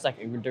 and then I had a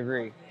second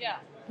degree. Yeah.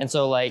 And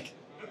so, like,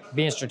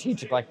 being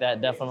strategic like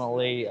that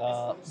definitely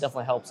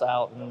helps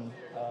out. And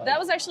that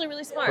was actually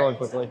really smart. Growing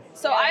quickly.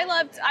 So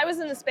I was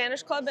in the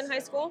Spanish club in high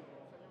school,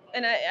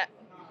 and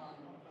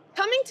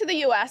coming to the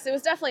U.S., it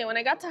was definitely, when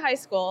I got to high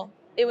school,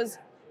 it was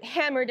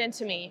hammered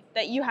into me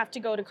that you have to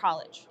go to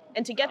college.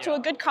 And to get to a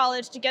good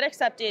college, to get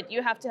accepted,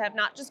 you have to have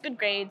not just good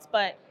grades,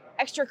 but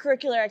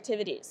extracurricular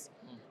activities.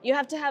 You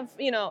have to have,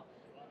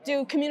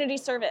 do community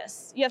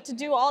service. You have to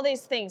do all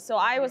these things. So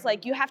I was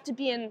like, you have to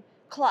be in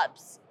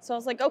clubs. So I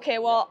was like, okay,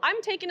 well,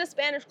 I'm taking a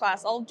Spanish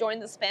class. I'll join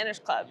the Spanish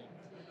club.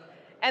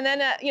 And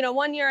then,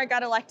 1 year I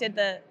got elected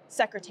the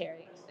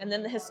secretary and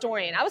then the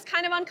historian. I was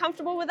kind of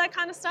uncomfortable with that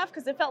kind of stuff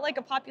because it felt like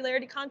a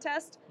popularity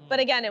contest. But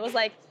again, it was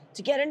like,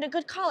 to get into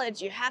good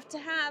college, you have to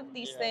have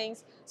these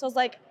things. So I was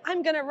like,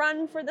 I'm going to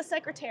run for the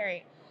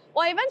secretary.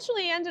 Well, I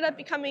eventually ended up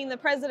becoming the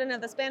president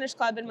of the Spanish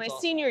club in my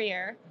senior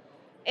year.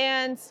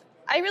 And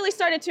I really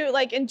started to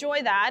like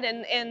enjoy that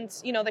and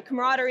the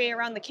camaraderie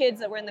around the kids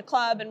that were in the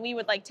club. And we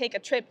would like take a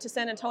trip to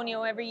San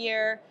Antonio every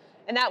year.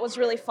 And that was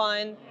really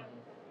fun.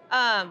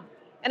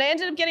 And I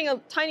ended up getting a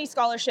tiny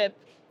scholarship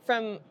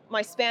from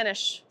my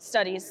Spanish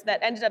studies that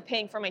ended up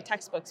paying for my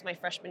textbooks my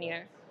freshman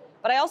year.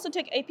 But I also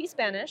took AP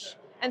Spanish.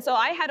 And so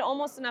I had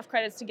almost enough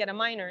credits to get a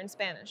minor in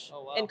Spanish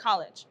in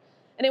college.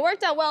 And it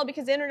worked out well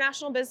because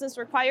international business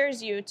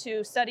requires you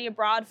to study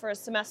abroad for a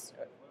semester,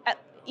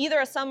 either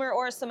a summer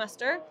or a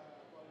semester,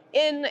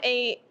 in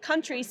a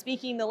country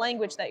speaking the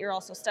language that you're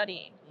also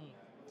studying.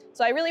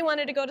 So I really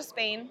wanted to go to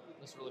Spain.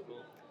 That's really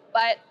cool.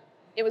 But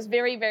it was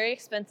very, very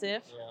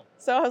expensive. Yeah.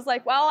 So I was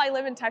like, well, I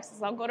live in Texas.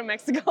 I'll go to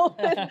Mexico.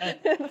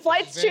 The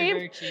flight's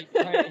Very cheap.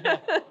 cheap. Right?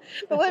 Yeah.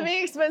 The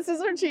living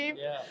expenses are cheap.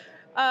 Yeah.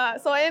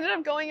 So I ended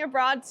up going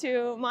abroad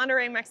to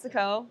Monterrey,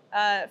 Mexico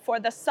for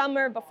the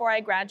summer before I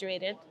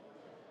graduated.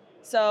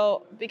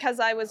 So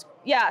so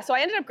I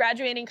ended up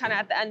graduating kind of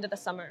at the end of the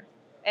summer.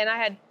 And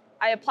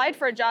I applied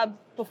for a job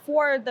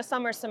before the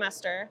summer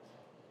semester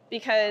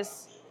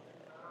because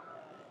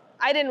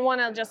I didn't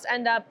want to just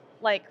end up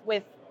like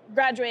with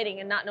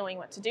graduating and not knowing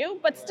what to do.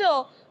 But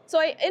still,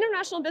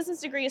 international business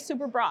degree is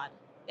super broad.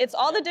 It's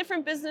all the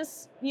different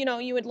business,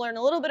 you would learn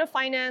a little bit of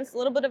finance, a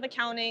little bit of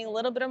accounting, a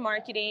little bit of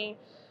marketing.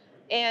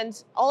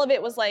 And all of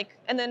it was like,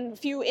 and then a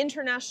few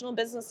international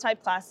business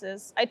type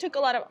classes. I took a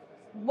lot of,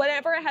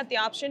 whenever I had the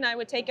option, I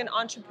would take an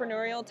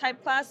entrepreneurial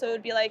type class. So it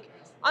would be like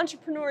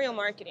entrepreneurial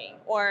marketing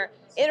or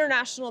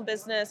international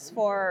business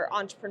for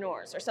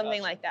entrepreneurs or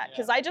something like that.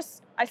 Because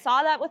I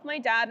saw that with my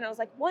dad and I was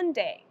like, one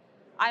day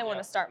I want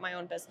to start my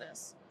own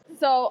business.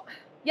 So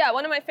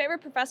one of my favorite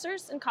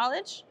professors in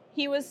college,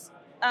 he was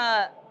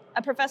a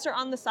professor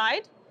on the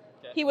side.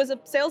 Okay. He was a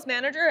sales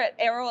manager at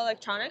Arrow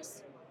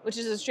Electronics, which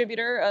is a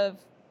distributor of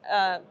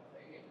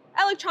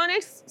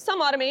electronics,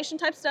 some automation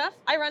type stuff.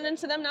 I run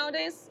into them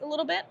nowadays a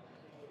little bit.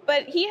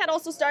 But he had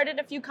also started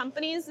a few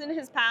companies in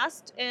his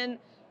past, and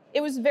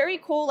it was very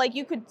cool. Like,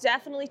 you could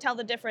definitely tell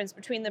the difference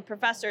between the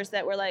professors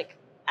that were like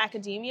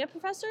academia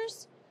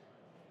professors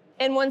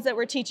and ones that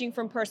were teaching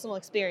from personal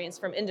experience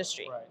from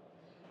industry. Right.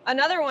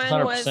 Another one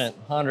 100%, was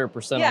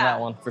 100% on that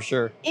one, for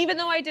sure. Even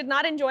though I did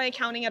not enjoy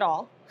accounting at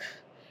all,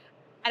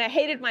 and I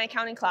hated my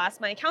accounting class,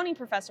 my accounting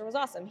professor was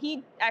awesome.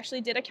 He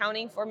actually did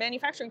accounting for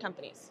manufacturing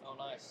companies. Oh,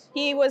 nice.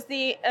 He was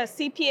the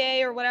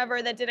CPA or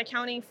whatever that did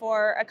accounting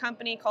for a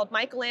company called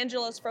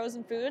Michelangelo's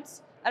Frozen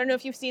Foods. I don't know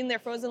if you've seen their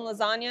frozen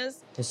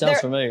lasagnas. It sounds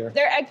familiar.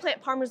 Their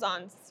eggplant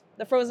parmesans,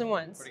 the frozen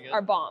ones,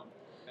 are bomb.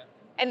 Okay.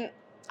 And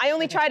I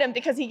only tried them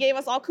because he gave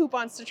us all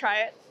coupons to try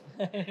it.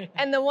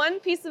 And the one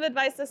piece of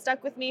advice that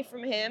stuck with me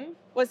from him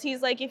was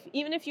he's like,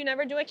 even if you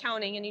never do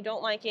accounting and you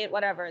don't like it,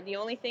 whatever, the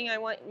only thing I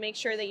want to make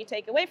sure that you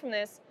take away from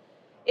this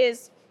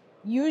is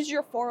use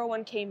your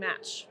 401k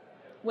match.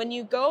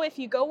 If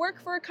you go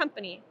work for a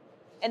company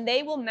and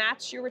they will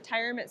match your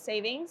retirement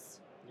savings,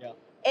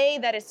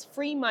 that is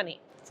free money.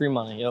 Free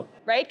money, yep.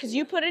 Right? Because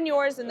you put in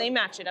yours and they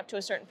match it up to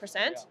a certain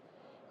percent. Yeah.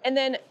 And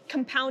then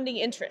compounding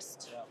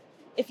interest. Yeah.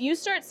 If you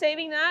start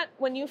saving that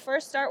when you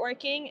first start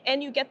working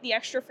and you get the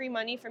extra free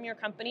money from your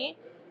company,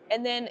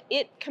 and then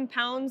it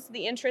compounds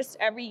the interest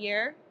every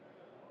year,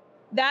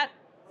 that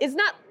is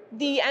not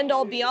the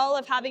end-all be-all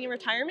of having a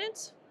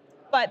retirement,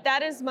 but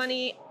that is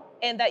money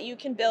and that you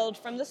can build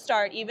from the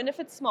start, even if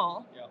it's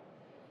small. Yeah.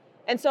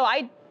 And so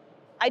I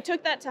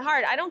took that to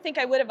heart. I don't think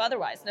I would have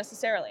otherwise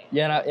necessarily.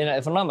 Yeah, and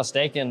if I'm not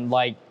mistaken,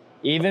 like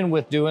even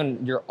with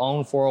doing your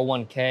own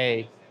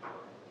 401k,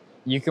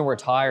 you can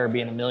retire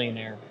being a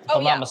millionaire. If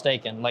I'm not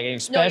mistaken. Like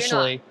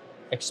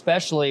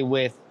especially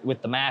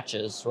with the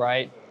matches,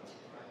 right?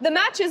 The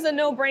match is a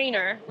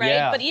no-brainer, right?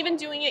 Yeah. But even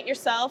doing it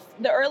yourself,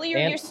 the earlier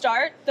you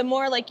start, the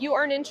more like you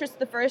earn interest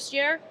the first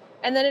year,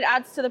 and then it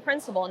adds to the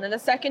principal. And then the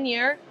second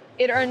year,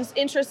 it earns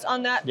interest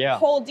on that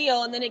whole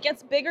deal, and then it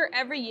gets bigger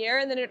every year,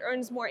 and then it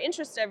earns more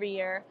interest every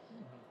year.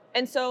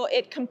 And so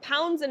it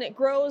compounds and it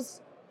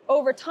grows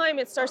over time.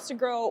 It starts to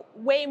grow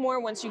way more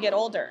once you get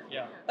older.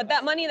 Yeah. But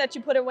that money that you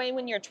put away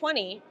when you're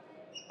 20,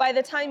 by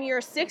the time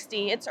you're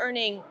 60, it's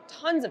earning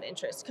tons of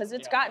interest because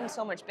it's gotten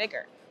so much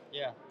bigger.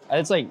 Yeah.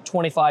 It's like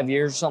 25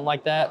 years or something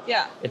like that.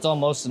 Yeah. It's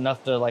almost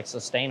enough to like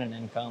sustain an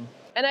income.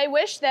 And I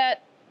wish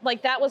that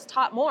like that was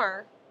taught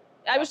more.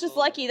 I was just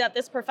lucky that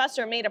this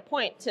professor made a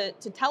point to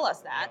tell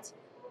us that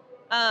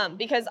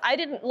because I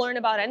didn't learn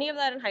about any of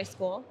that in high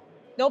school.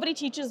 Nobody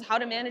teaches how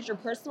to manage your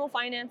personal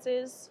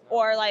finances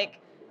or like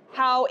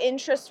how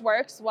interest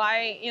works,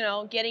 why,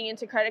 getting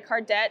into credit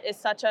card debt is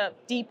such a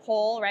deep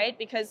hole, right?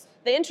 Because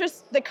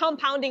the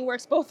compounding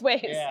works both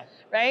ways,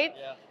 right?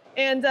 Yeah.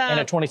 And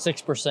at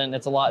 26%,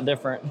 it's a lot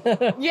different.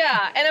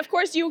 yeah, and of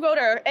course you go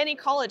to any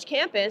college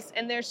campus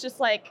and there's just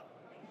like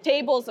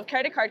tables of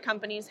credit card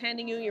companies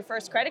handing you your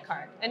first credit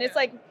card. And it's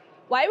like,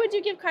 why would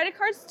you give credit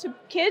cards to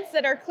kids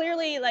that are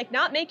clearly like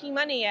not making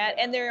money yet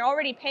and they're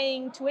already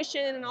paying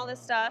tuition and all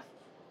this stuff?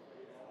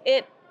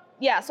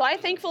 So I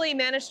thankfully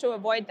managed to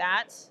avoid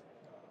that.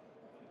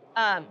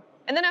 And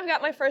then I've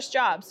got my first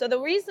job. So the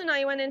reason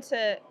I went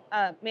into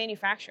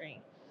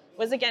manufacturing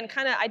was, again,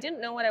 I didn't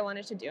know what I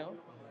wanted to do.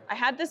 I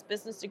had this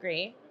business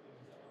degree.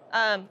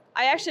 I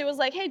actually was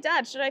like, hey,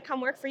 Dad, should I come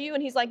work for you?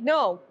 And he's like,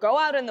 no, go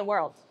out in the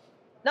world.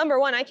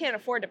 Number one, I can't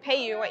afford to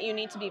pay you what you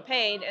need to be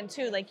paid. And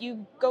two, like,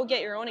 you go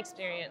get your own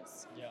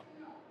experience.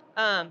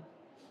 Yeah.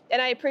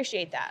 And I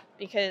appreciate that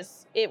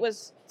because it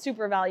was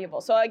super valuable.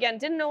 So again,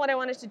 didn't know what I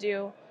wanted to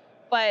do,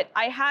 but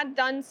I had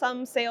done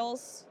some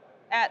sales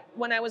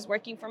when I was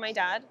working for my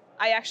dad.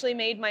 I actually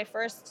made my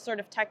first sort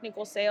of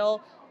technical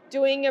sale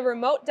doing a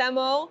remote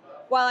demo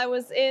while I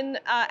was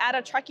at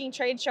a trucking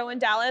trade show in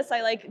Dallas.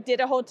 I like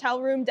did a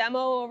hotel room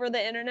demo over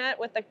the internet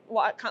with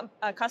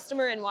a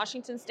customer in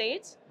Washington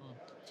State.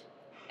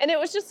 And it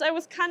was I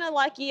was kind of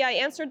lucky. I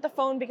answered the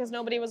phone because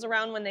nobody was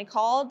around when they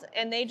called,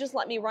 and they just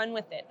let me run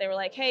with it. They were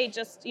like, hey,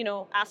 just,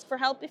 ask for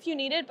help if you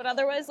need it, but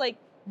otherwise, like,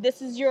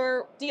 this is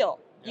your deal.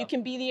 Yeah. You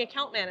can be the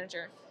account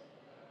manager.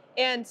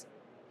 And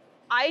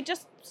I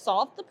just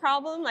solved the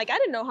problem. Like, I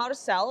didn't know how to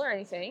sell or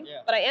anything,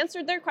 but I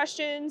answered their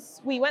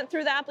questions. We went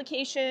through the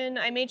application.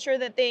 I made sure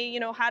that they,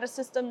 had a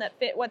system that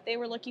fit what they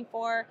were looking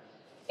for.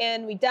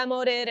 And we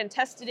demoed it and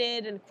tested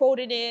it and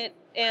quoted it.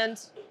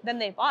 And then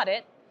they bought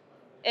it.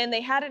 And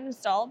they had it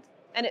installed,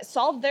 and it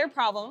solved their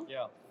problem.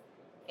 Yeah.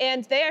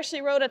 And they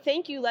actually wrote a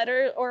thank you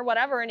letter or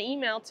whatever, an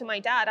email to my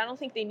dad. I don't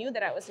think they knew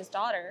that I was his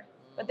daughter.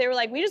 But they were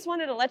like, we just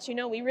wanted to let you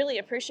know we really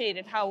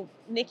appreciated how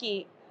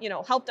Nikki,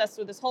 helped us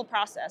with this whole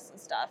process and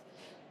stuff.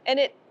 And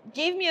it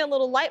gave me a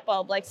little light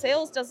bulb. Like,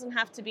 sales doesn't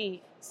have to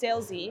be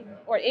salesy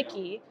or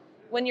icky.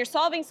 When you're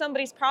solving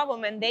somebody's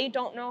problem and they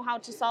don't know how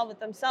to solve it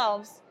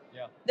themselves,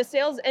 the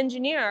sales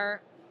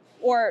engineer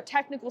or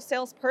technical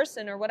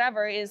salesperson or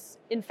whatever is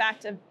in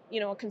fact a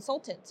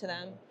consultant to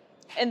them.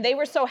 And they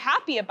were so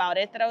happy about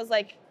it that I was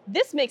like,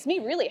 this makes me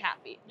really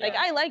happy. Yeah. Like,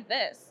 I like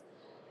this.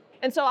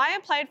 And so I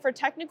applied for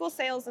technical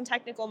sales and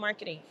technical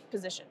marketing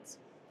positions.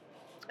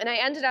 And I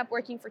ended up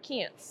working for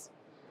Keyence.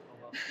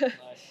 Nice.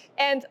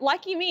 And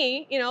lucky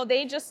me,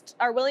 they just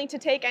are willing to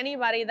take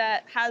anybody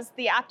that has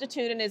the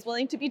aptitude and is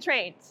willing to be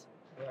trained.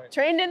 Right.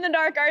 Trained in the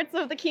dark arts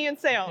of the Keyence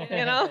sale,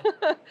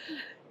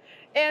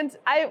 And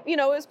it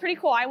was pretty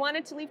cool. I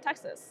wanted to leave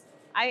Texas.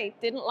 I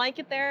didn't like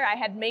it there. I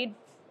had made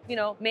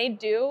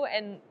do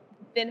and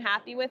been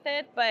happy with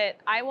it, but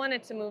I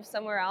wanted to move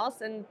somewhere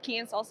else, and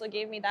Keyence also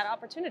gave me that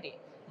opportunity.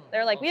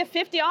 They're like, we have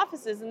 50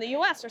 offices in the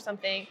US or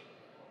something,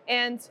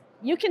 and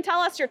you can tell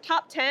us your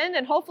top 10,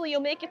 and hopefully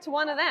you'll make it to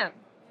one of them.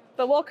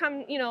 But we'll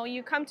come,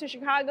 you come to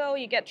Chicago,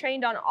 you get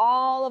trained on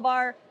all of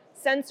our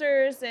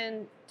sensors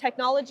and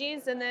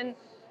technologies, and then,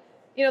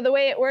 the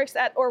way it worked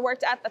at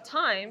the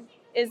time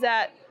is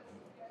that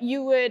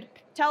you would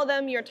tell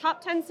them your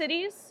top 10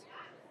 cities,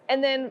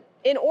 and then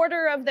in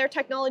order of their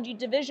technology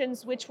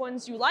divisions, which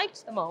ones you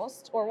liked the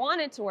most or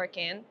wanted to work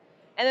in.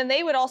 And then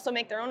they would also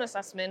make their own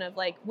assessment of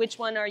like, which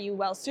one are you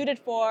well suited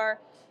for?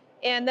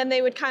 And then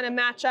they would kind of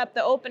match up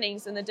the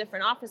openings in the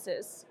different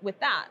offices with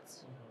that.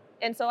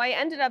 And so I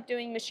ended up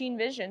doing machine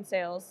vision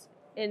sales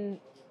in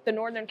the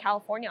Northern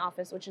California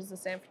office, which is the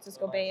San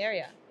Francisco Bay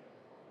Area.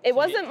 It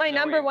wasn't my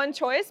number one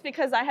choice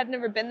because I had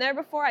never been there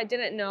before. I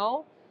didn't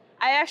know.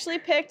 I actually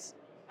picked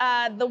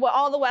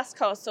all the West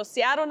Coast. So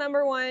Seattle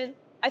number one,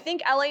 I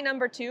think LA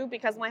number two,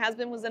 because my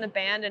husband was in a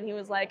band and he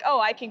was like, oh,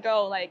 I could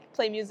go like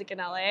play music in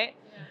LA.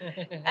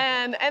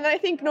 and I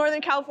think Northern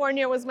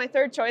California was my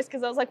third choice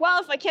because I was like, well,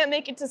 if I can't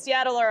make it to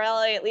Seattle or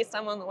LA, at least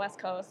I'm on the West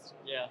Coast.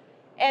 Yeah.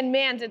 And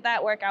man, did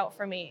that work out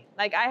for me.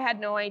 Like, I had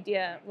no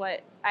idea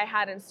what I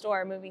had in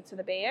store moving to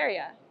the Bay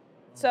Area.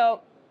 So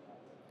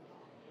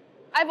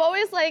I've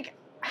always like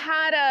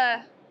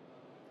had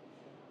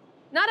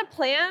not a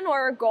plan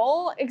or a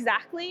goal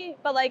exactly,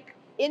 but like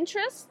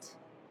interest,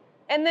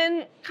 and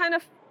then kind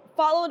of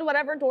followed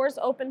whatever doors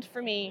opened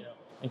for me.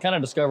 And kind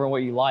of discovering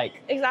what you like.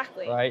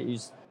 Exactly. Right?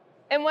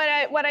 And what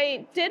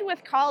I did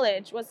with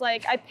college was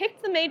like, I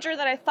picked the major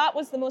that I thought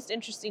was the most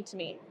interesting to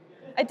me.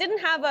 I didn't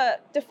have a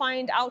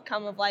defined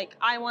outcome of like,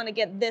 I want to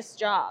get this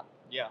job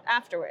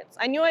afterwards.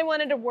 I knew I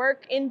wanted to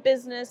work in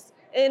business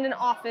in an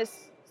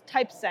office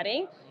type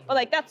setting, but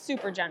like that's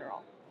super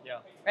general. Yeah.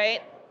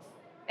 Right?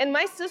 And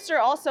my sister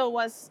also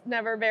was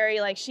never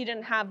very like, she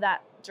didn't have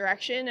that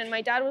direction. And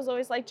my dad was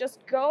always like,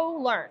 just go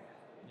learn.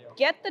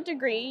 Get the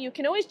degree. You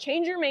can always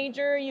change your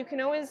major. You can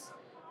always,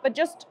 but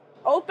just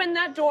open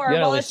that door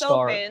while it's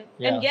open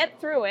and get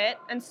through it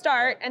and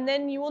start. And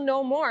then you will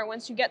know more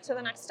once you get to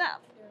the next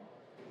step.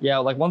 Yeah,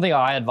 like one thing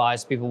I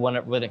advise people when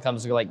it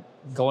comes to like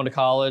going to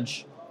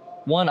college,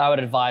 one, I would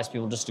advise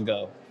people just to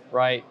go,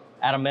 right?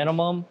 At a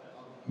minimum,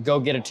 go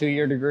get a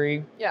 2-year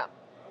degree. Yeah.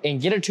 And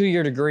get a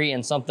 2-year degree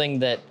in something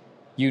that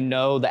you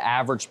know the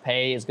average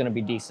pay is going to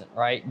be decent,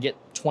 right? Get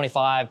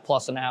 25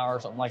 plus an hour or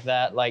something like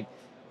that. Like,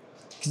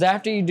 because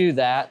after you do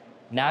that,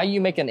 now you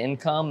make an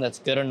income that's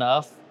good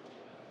enough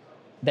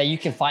that you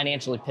can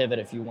financially pivot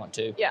if you want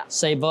to. Yeah.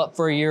 Save up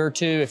for a year or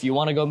two if you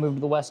want to go move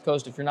to the West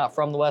Coast if you're not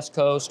from the West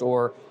Coast,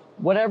 or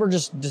whatever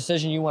just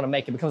decision you want to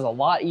make. It becomes a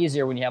lot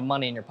easier when you have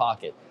money in your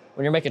pocket.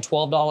 When you're making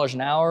 $12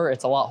 an hour,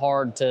 it's a lot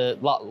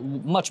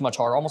much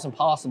harder, almost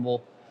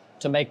impossible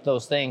to make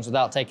those things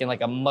without taking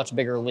like a much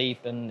bigger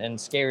leap and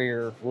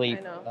scarier leap.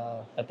 I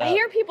know. At that. I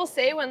hear people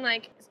say when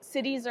like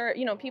cities are,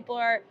 people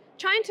are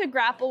trying to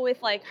grapple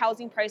with like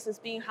housing prices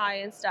being high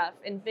and stuff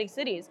in big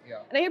cities.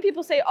 Yeah. And I hear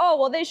people say, oh,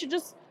 well, they should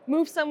just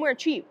move somewhere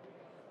cheap,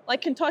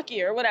 like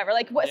Kentucky or whatever.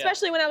 Like,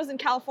 especially when I was in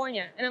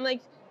California. And I'm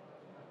like,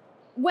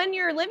 when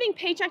you're living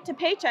paycheck to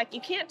paycheck,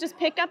 you can't just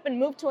pick up and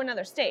move to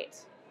another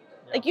state.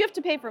 Yeah. Like, you have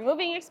to pay for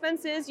moving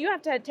expenses. You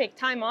have to take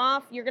time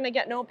off. You're going to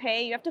get no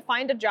pay. You have to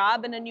find a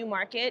job in a new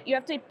market. You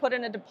have to put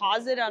in a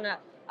deposit on an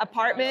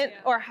apartment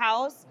or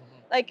house.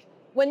 Mm-hmm. Like,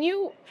 when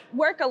you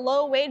work a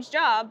low wage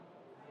job,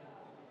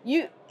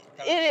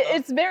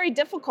 it's very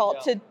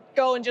difficult to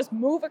go and just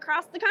move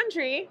across the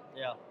country.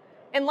 Yeah.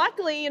 And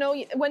luckily,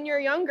 when you're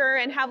younger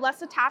and have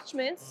less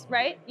attachments,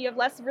 right? You have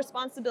less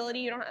responsibility.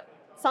 You don't have,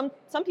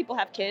 some people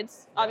have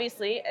kids,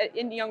 obviously,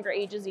 in younger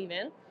ages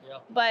even. Yeah.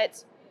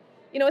 But,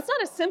 it's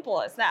not as simple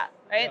as that,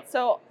 right? Yeah.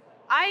 So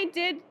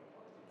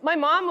my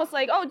mom was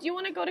like, oh, do you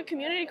want to go to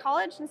community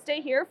college and stay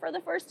here for the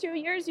first 2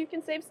 years? You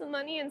can save some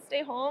money and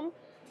stay home.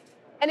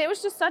 And it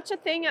was just such a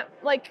thing,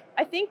 like,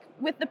 I think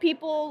with the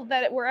people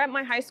that were at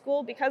my high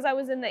school, because I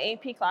was in the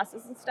AP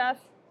classes and stuff,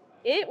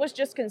 it was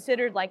just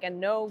considered like a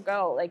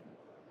no-go. Like,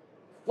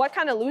 what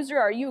kind of loser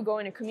are you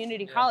going to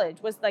community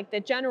college was like the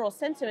general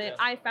sentiment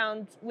I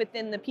found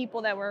within the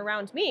people that were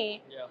around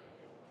me. Yeah.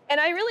 And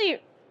I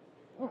really,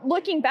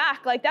 looking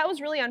back, like that was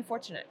really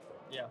unfortunate.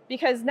 Yeah.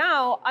 Because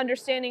now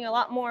understanding a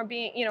lot more,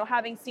 being,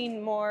 having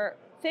seen more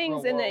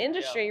things in the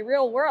industry,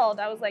 real world,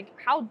 I was like,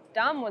 how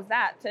dumb was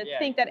that to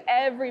think that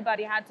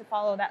everybody had to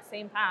follow that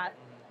same path?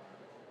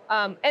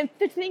 And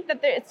to think that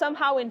it's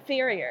somehow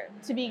inferior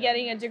to be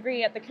getting a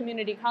degree at the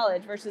community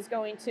college versus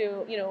going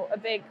to, a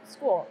big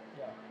school.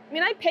 Yeah. I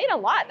mean, I paid a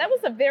lot. That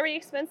was a very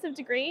expensive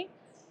degree.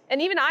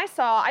 And even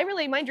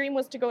my dream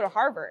was to go to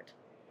Harvard.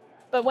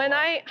 But when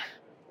I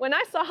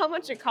saw how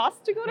much it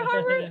cost to go to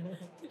Harvard,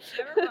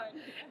 never mind.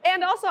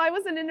 And also I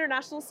was an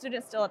international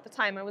student still at the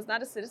time. I was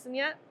not a citizen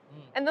yet.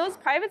 And those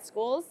private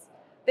schools,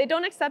 they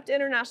don't accept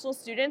international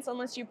students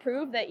unless you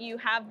prove that you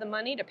have the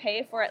money to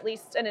pay for at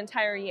least an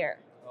entire year.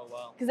 Oh,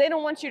 wow. Because they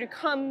don't want you to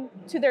come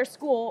to their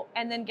school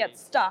and then get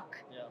stuck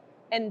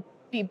and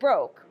be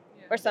broke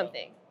or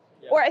something.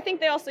 Yeah. Or I think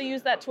they also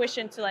use that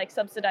tuition to like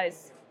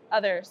subsidize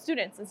other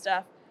students and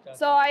stuff. Gotcha.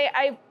 So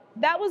I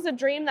that was a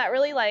dream that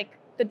really like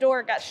the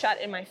door got shut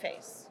in my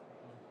face.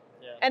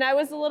 Yeah. And I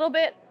was a little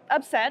bit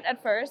upset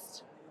at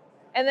first.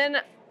 And then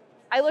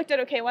I looked at,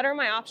 okay, what are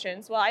my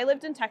options? Well, I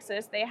lived in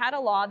Texas. They had a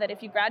law that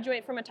if you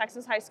graduate from a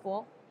Texas high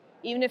school,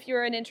 even if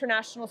you're an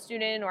international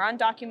student or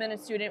undocumented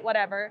student,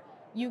 whatever,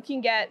 you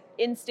can get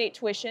in-state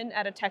tuition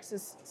at a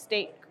Texas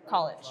state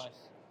college.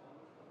 Nice.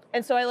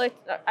 And so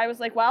I was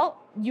like, well,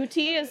 UT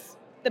is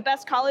the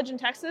best college in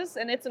Texas,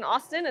 and it's in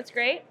Austin. It's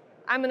great.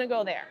 I'm going to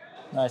go there.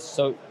 Nice.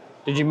 So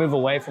did you move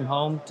away from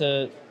home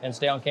and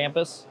stay on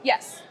campus?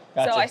 Yes.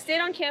 Gotcha. So I stayed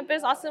on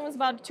campus. Austin was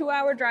about a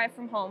 2-hour drive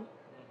from home.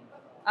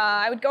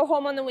 I would go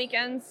home on the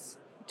weekends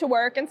to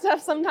work and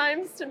stuff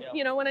sometimes,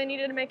 when I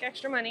needed to make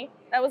extra money.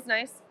 That was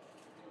nice.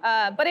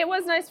 But it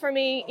was nice for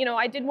me.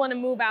 I did want to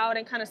move out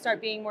and kind of start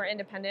being more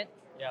independent.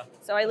 Yeah.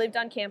 So I lived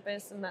on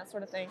campus and that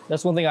sort of thing.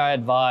 That's one thing I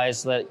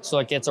advise it's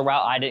a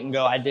route I didn't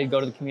go. I did go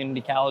to the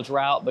community college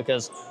route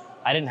because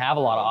I didn't have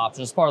a lot of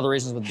options. Part of the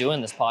reasons with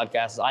doing this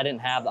podcast is I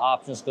didn't have the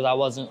options because I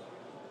wasn't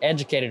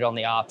educated on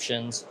the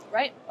options.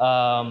 Right.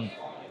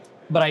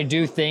 But I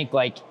do think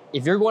like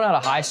if you're going out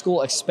of high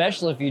school,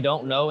 especially if you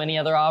don't know any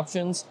other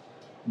options,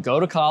 go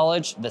to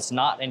college that's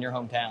not in your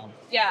hometown.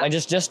 Yeah. Like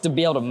just to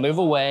be able to move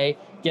away,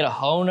 get a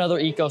whole nother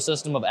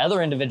ecosystem of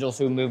other individuals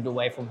who moved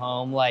away from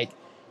home. Like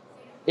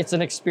it's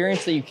an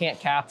experience that you can't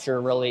capture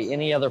really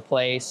any other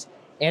place.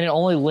 And it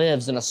only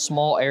lives in a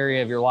small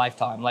area of your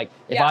lifetime. Like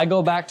if I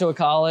go back to a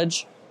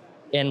college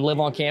and live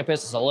on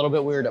campus, it's a little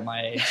bit weird at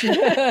my age.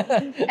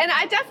 And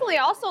I definitely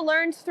also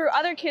learned through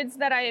other kids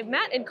that I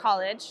met in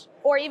college,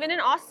 or even in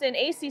Austin,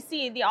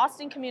 ACC, the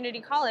Austin Community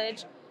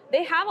College,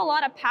 they have a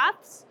lot of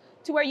paths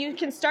to where you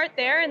can start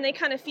there and they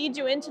kind of feed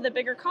you into the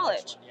bigger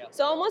college.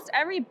 So almost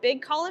every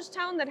big college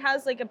town that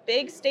has like a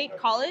big state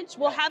college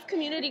will have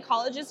community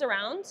colleges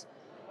around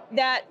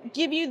that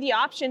give you the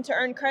option to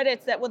earn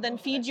credits that will then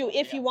feed you,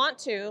 if you want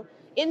to,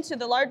 into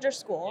the larger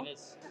school.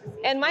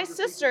 And my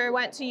sister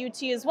went to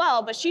UT as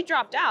well, but she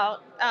dropped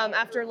out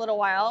after a little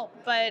while.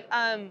 But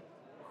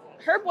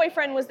her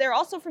boyfriend was there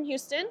also from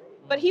Houston,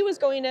 but he was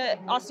going to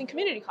Austin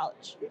Community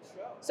College.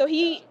 So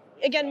he,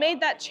 again, made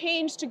that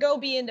change to go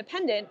be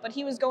independent, but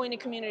he was going to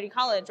community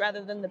college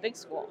rather than the big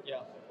school.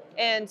 Yeah.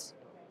 And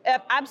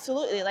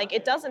absolutely, like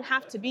it doesn't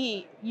have to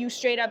be you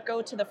straight up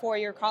go to the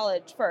 4-year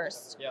college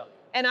first. Yeah.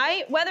 And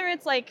whether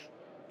it's like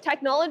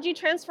technology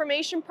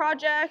transformation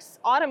projects,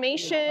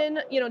 automation,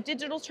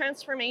 digital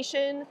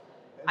transformation.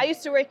 I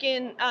used to work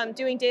in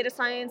doing data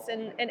science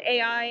and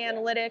AI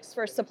analytics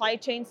for supply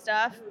chain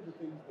stuff.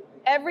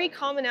 Every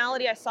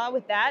commonality I saw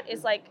with that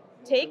is like,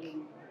 take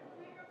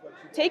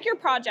your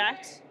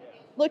project,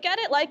 look at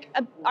it like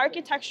an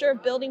architecture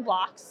of building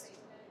blocks,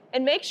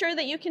 and make sure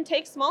that you can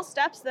take small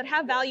steps that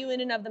have value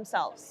in and of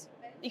themselves.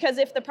 Because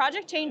if the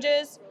project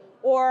changes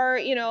or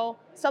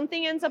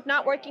something ends up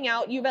not working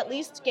out, you've at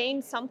least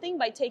gained something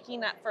by taking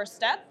that first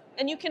step,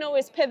 and you can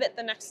always pivot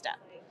the next step.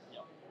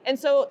 Yep. And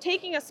so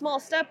taking a small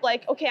step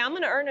like, okay, I'm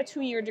going to earn a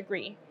 2-year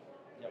degree.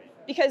 Yep.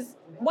 Because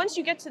once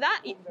you get to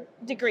that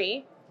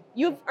degree,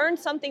 you've earned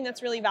something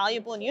that's really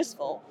valuable and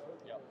useful.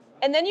 Yep.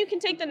 And then you can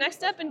take the next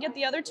step and get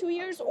the other 2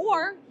 years,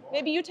 or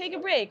maybe you take a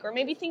break, or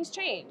maybe things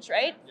change,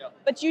 right? Yep.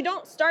 But you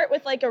don't start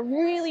with like a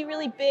really,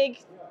 really big,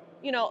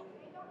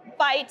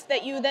 bite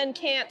that you then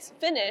can't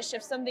finish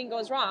if something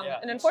goes wrong. Yeah.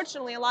 And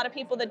unfortunately, a lot of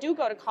people that do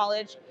go to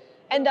college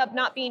end up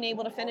not being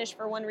able to finish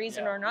for one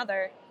reason or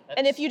another.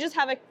 And if you just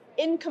have an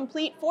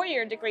incomplete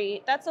 4-year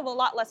degree, that's of a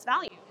lot less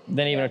value.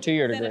 Than even a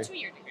 2-year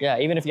degree. Yeah,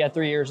 even if you had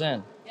 3 years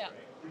in. Yeah.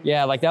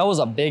 Yeah, like that was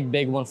a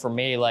big one for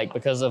me, like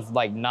because of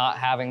like not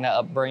having that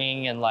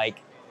upbringing and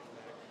like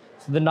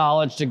the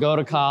knowledge to go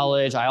to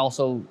college. I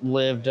also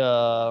lived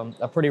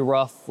a pretty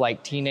rough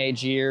like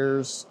teenage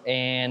years,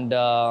 and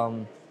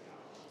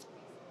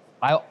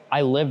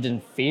I lived in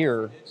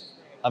fear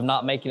of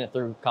not making it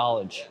through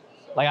college.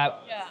 Like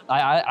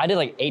I did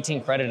like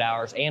 18 credit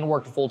hours and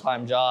worked a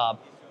full-time job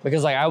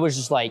because like I was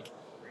just like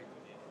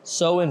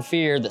so in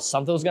fear that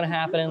something was gonna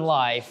happen in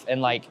life and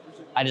like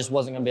I just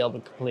wasn't gonna be able to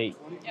complete.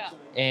 Yeah.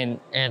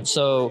 And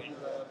so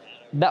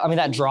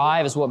that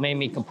drive is what made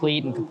me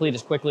complete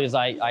as quickly as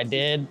I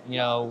did.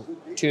 2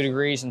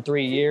 degrees in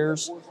 3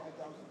 years.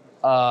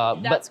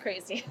 That's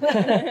crazy.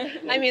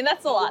 I mean,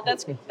 that's a lot.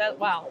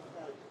 Wow.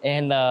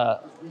 And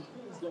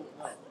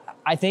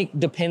I think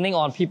depending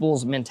on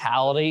people's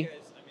mentality,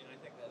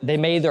 they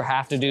may either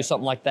have to do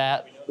something like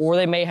that, or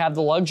they may have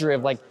the luxury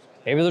of like,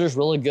 maybe they're just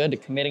really good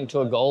at committing to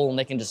a goal and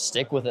they can just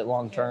stick with it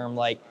long term.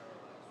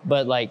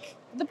 But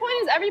the point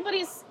is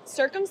everybody's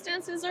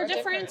circumstances are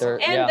different,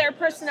 and their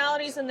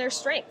personalities and their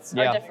strengths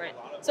are different.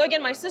 So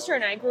again, my sister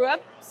and I grew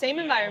up, same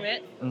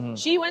environment. Mm-hmm.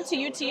 She went to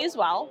UT as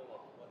well.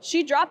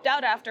 She dropped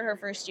out after her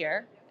first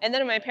year. And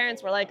then my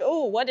parents were like,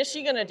 oh, what is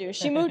she gonna do?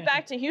 She moved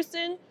back to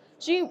Houston.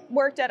 She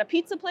worked at a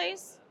pizza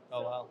place.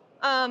 Oh,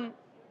 wow.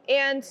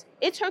 And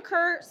it took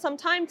her some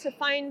time to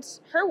find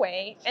her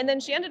way. And then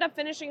she ended up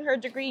finishing her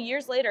degree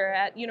years later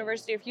at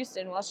University of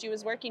Houston while she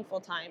was working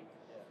full time.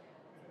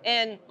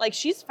 And like,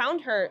 she's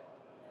found her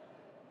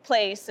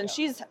place and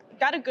she's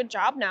got a good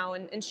job now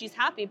and she's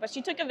happy, but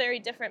she took a very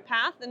different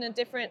path and a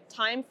different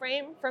time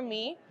frame from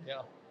me.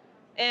 Yeah.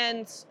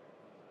 And,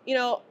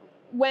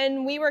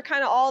 when we were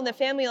kind of all in the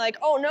family, like,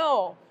 oh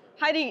no,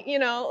 Heidi,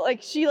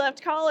 like she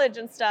left college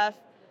and stuff.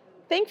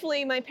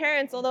 Thankfully, my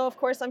parents, although of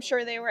course I'm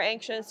sure they were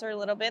anxious or a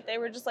little bit, they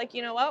were just like,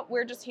 you know what,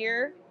 we're just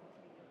here.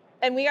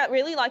 And we got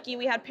really lucky.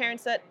 We had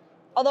parents that,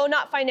 although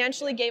not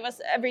financially gave us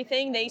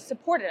everything, they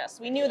supported us.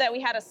 We knew that we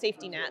had a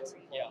safety net.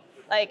 Yeah.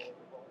 Like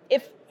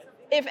if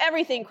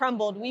everything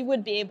crumbled, we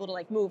would be able to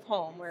like move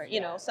home or,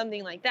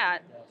 something like that.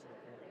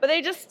 But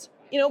they just,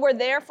 were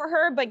there for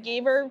her, but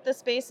gave her the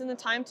space and the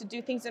time to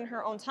do things in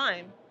her own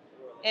time.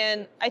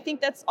 And I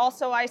think that's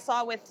also I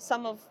saw with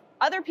some of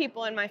other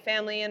people in my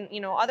family and,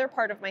 other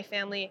part of my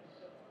family,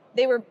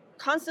 they were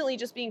constantly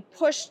just being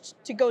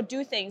pushed to go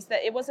do things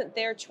that it wasn't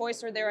their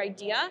choice or their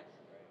idea.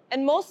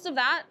 And most of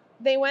that,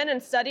 they went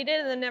and studied it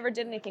and then never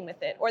did anything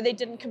with it, or they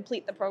didn't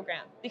complete the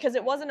program because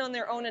it wasn't on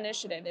their own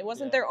initiative. It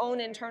wasn't their own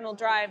internal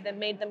drive that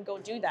made them go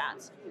do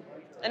that.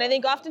 And I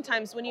think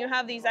oftentimes when you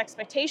have these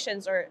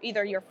expectations, or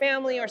either your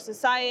family or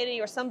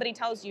society or somebody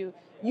tells you,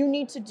 you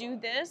need to do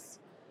this,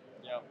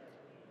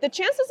 the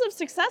chances of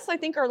success, I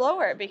think, are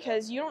lower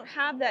because you don't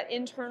have that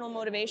internal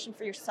motivation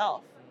for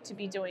yourself to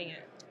be doing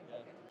it.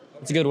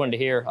 It's a good one to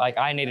hear. Like,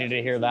 I needed to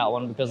hear that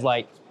one because,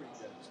 like,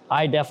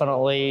 I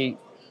definitely,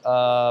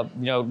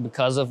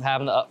 because of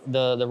having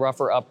the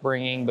rougher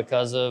upbringing,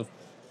 because of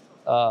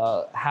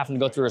having to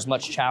go through as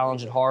much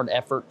challenge and hard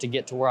effort to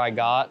get to where I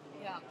got,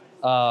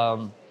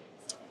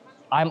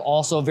 I'm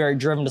also very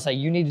driven to say,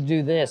 you need to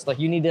do this. Like,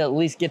 you need to at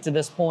least get to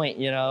this point,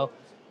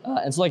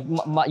 And so, like,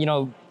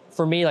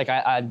 for me, like,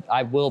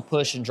 I will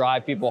push and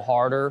drive people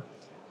harder,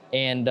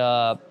 and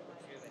at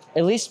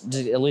least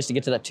to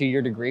get to that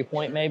 2-year degree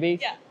point, maybe.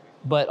 Yeah.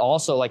 But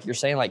also, like you're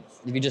saying, like,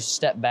 if you just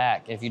step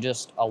back, if you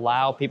just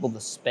allow people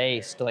the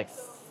space to like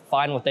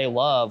find what they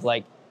love,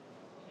 like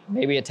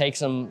maybe it takes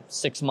them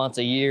 6 months,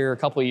 a year, a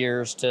couple of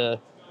years to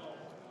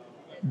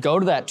go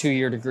to that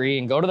 2-year degree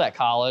and go to that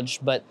college,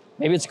 but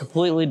maybe it's a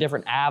completely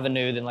different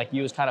avenue than like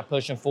you was kind of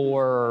pushing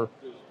for,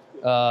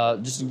 or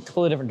just a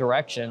completely different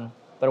direction,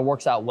 but it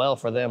works out well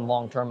for them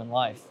long-term in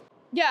life.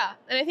 Yeah,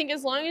 and I think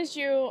as long as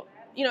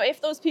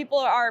if those people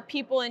are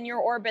people in your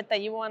orbit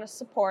that you want to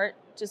support,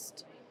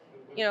 just,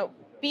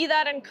 be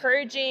that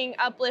encouraging,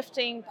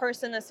 uplifting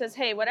person that says,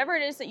 hey, whatever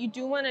it is that you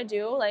do want to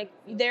do, like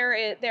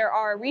there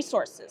are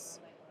resources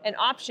and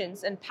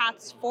options and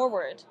paths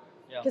forward.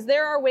 Because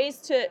there are ways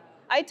to,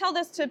 I tell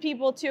this to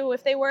people too,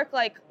 if they work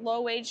like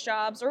low wage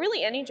jobs or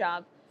really any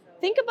job,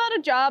 think about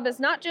a job as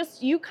not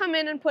just you come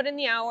in and put in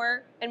the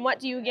hour and what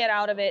do you get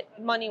out of it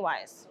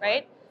money-wise,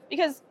 right?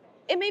 Because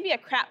it may be a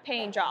crap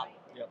paying job.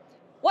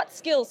 What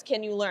skills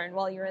can you learn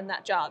while you're in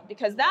that job?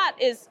 Because that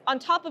is on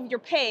top of your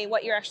pay,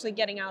 what you're actually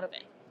getting out of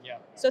it.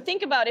 So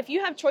think about if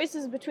you have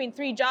choices between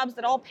 3 jobs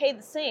that all pay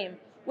the same,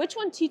 which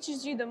one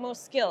teaches you the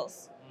most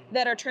skills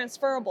that are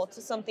transferable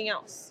to something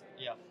else?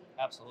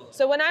 Absolutely.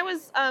 So when I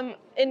was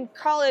in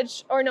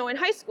college, in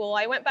high school,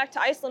 I went back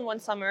to Iceland one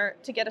summer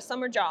to get a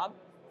summer job.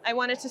 I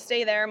wanted to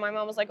stay there. My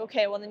mom was like,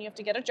 okay, well then you have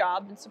to get a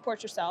job and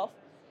support yourself.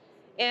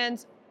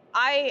 And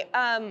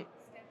I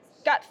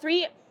got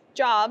 3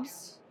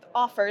 jobs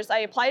offers. I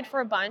applied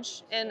for a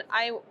bunch, and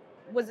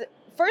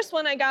first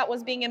one I got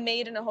was being a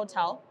maid in a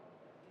hotel.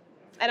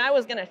 And I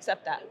was gonna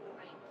accept that.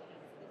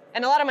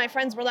 And a lot of my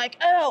friends were like,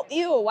 oh,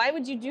 ew, why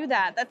would you do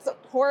that? That's a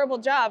horrible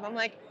job. I'm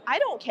like, I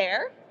don't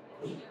care.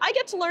 I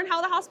get to learn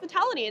how the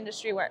hospitality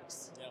industry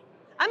works.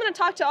 I'm gonna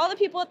talk to all the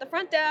people at the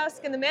front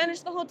desk and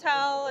manage the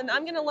hotel, and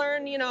I'm gonna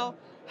learn,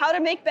 how to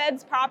make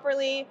beds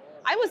properly.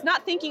 I was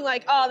not thinking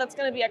like, oh, that's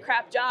gonna be a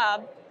crap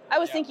job. I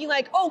was thinking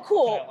like, oh,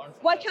 cool,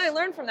 what can I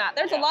learn from that?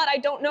 There's a lot I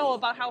don't know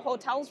about how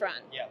hotels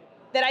run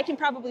that I can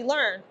probably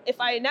learn if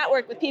I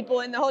network with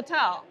people in the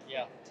hotel.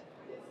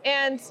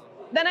 And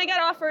then I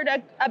got offered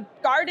a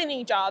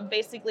gardening job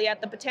basically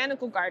at the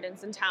botanical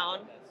gardens in town.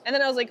 And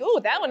then I was like, ooh,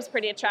 that one's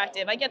pretty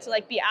attractive. I get to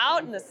like be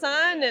out in the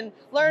sun and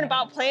learn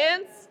about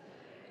plants.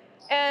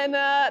 And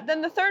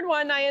then the third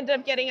one I ended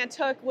up I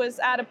took was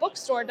at a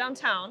bookstore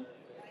downtown.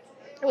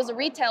 It was a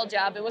retail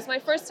job. It was my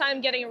first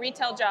time getting a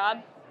retail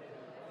job.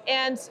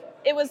 And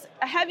it was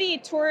a heavy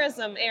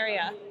tourism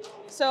area.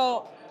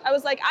 So I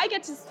was like, I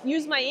get to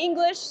use my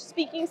English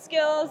speaking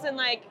skills and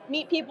like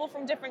meet people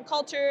from different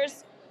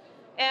cultures.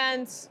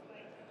 And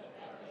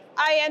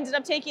I ended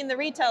up taking the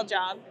retail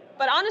job.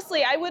 But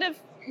honestly, I would have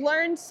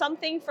learned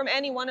something from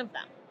any one of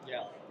them.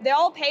 They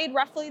all paid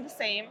roughly the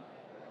same.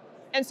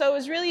 And so it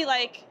was really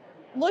like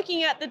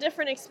looking at the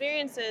different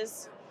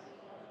experiences.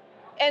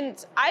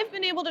 And I've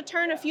been able to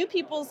turn a few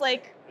people's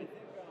like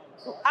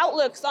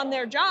outlooks on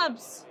their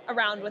jobs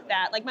around with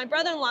that. Like my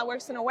brother-in-law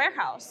works in a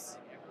warehouse.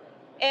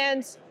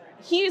 And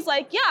he's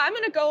like, yeah, I'm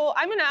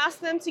gonna ask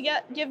them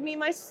to give me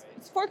my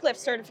forklift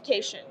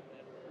certification.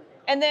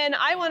 And then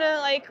I wanna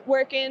like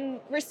work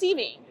in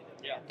receiving.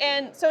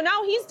 And so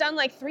now he's done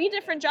like 3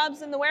 different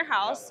jobs in the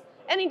warehouse,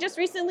 and he just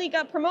recently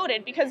got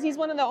promoted because he's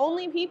one of the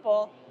only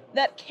people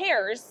that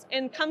cares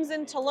and comes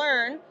in to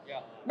learn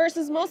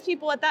versus most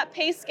people at that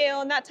pay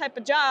scale and that type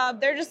of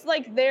job, they're just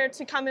like there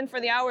to come in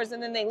for the hours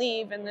and then they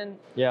leave and then.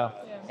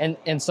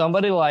 And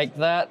somebody like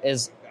that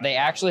they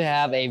actually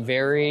have a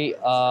very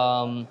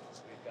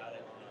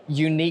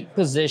unique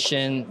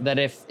position that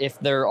if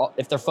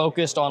they're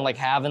focused on like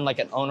having like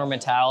an owner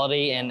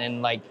mentality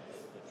and like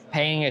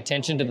paying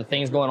attention to the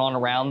things going on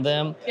around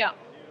them,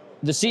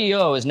 the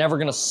CEO is never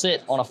gonna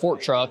sit on a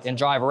fork truck and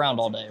drive around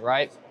all day,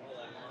 right?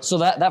 So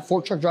that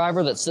fork truck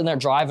driver that's sitting there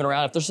driving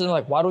around, if they're sitting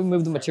like, why do we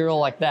move the material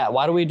like that?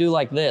 Why do we do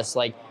like this?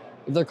 Like,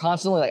 if they're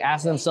constantly like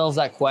asking themselves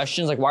that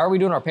questions, like, why are we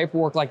doing our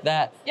paperwork like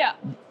that?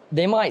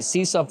 They might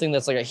see something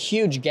that's like a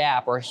huge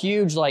gap or a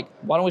huge like,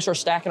 why don't we start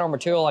stacking our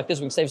material like this?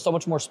 We can save so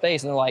much more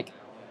space. And they're like,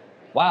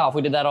 wow, if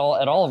we did that all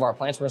at all of our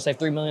plants, we're gonna save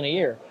 $3 million a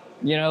year.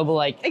 But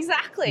like,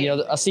 exactly. A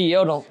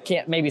CEO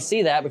can't maybe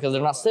see that because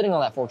they're not sitting on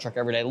that fork truck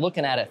every day,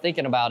 looking at it,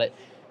 thinking about it.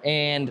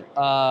 And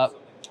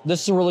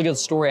this is a really good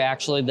story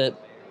actually that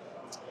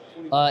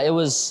it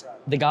was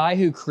the guy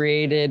who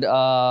created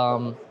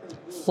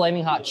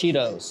Flaming Hot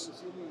Cheetos.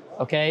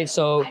 Okay,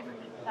 so I remember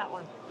that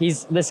one.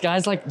 This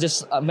guy's like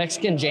just a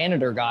Mexican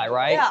janitor guy,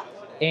 right?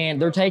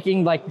 And they're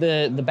taking like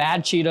the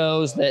bad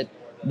Cheetos that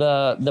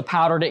the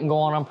powder didn't go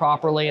on them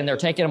properly, and they're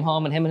taking them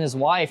home, and him and his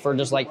wife are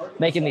just like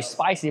making these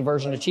spicy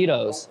version of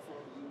Cheetos.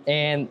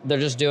 And they're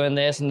just doing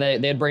this, and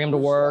they'd bring them to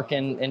work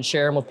and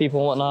share them with people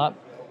and whatnot.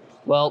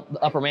 Well, the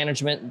upper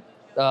management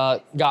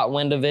got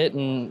wind of it,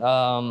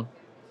 and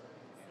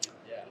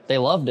they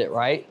loved it,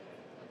 right?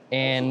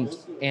 And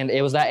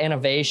it was that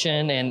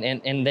innovation,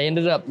 and they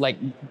ended up like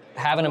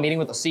having a meeting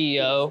with the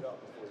CEO.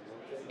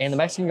 And the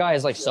Mexican guy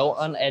is like so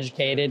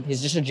uneducated.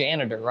 He's just a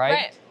janitor,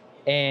 right?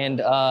 And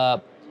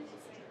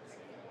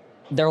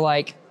they're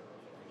like,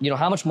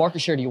 how much market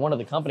share do you want of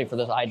the company for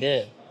this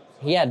idea?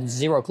 He had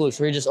zero clue,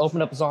 so he just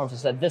opened up his arms and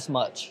said, this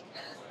much,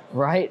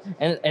 right?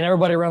 And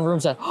everybody around the room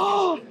said,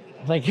 oh,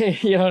 like,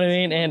 you know what I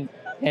mean? And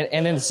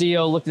then the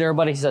CEO looked at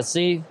everybody, he said,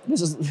 see, he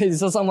said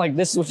something like,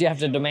 this is what you have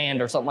to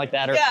demand or something like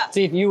that. Or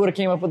see, if you would have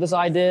came up with this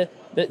idea,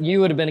 that you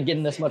would have been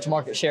getting this much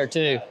market share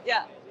too.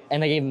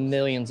 And they gave him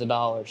millions of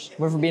dollars.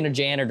 Went from being a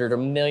janitor to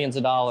millions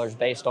of dollars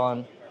based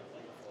on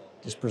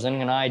just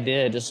presenting an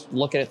idea, just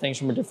looking at things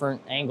from a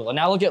different angle. And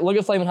now look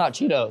at Flamin' Hot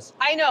Cheetos.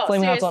 I know,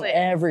 Flamin' Hot's on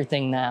seriously.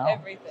 everything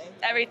now.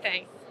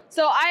 Everything.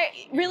 So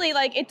I really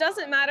it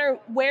doesn't matter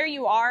where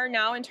you are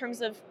now in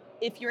terms of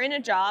if you're in a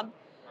job,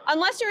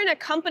 unless you're in a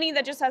company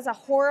that just has a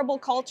horrible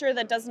culture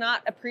that does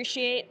not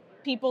appreciate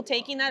people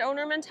taking that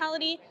owner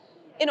mentality.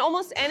 In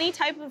almost any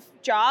type of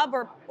job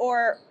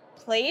or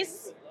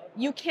place,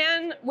 you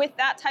can, with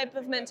that type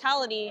of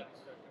mentality,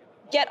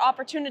 get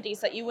opportunities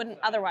that you wouldn't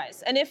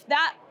otherwise. And if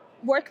that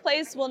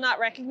workplace will not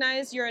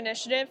recognize your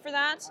initiative for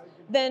that,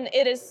 then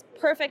it is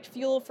perfect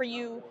fuel for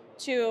you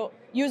to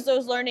use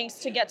those learnings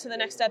to get to the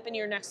next step in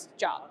your next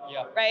job,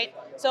 right?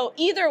 So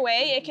either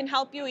way, it can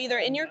help you either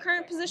in your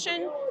current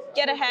position,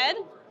 get ahead,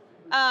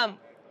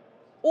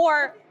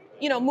 or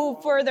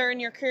move further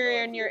in your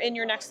career in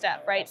your next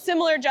step, right?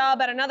 Similar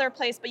job at another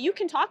place, but you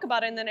can talk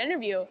about it in an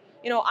interview.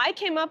 I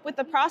came up with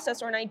a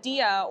process or an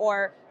idea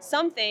or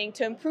something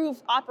to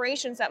improve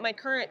operations at my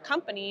current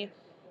company,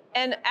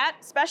 and at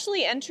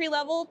especially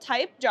entry-level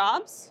type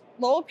jobs,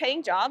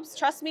 low-paying jobs,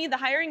 trust me, the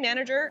hiring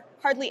manager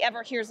hardly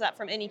ever hears that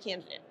from any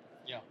candidate.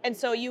 And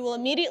so you will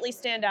immediately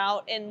stand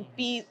out and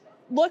be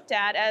looked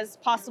at as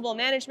possible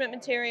management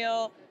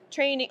material,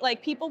 training.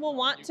 People will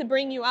want to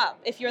bring you up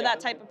if you're that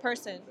type of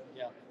person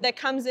that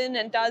comes in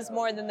and does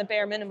more than the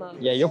bare minimum.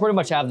 Yeah, you'll pretty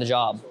much have the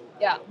job.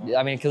 Yeah.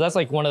 I mean, because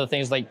that's one of the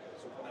things,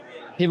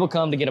 people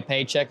come to get a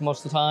paycheck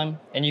most of the time,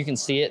 and you can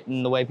see it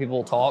in the way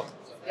people talk.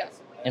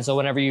 Yes. And so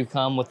whenever you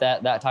come with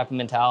that type of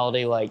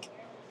mentality,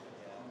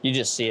 you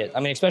just see it. I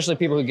mean, especially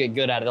people who get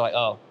good at it, they're like,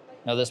 oh,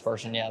 no, this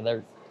person,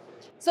 they're...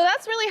 So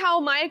that's really how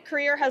my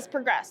career has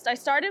progressed. I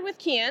started with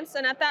Keyence,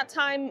 and at that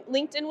time,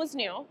 LinkedIn was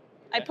new.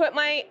 I put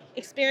my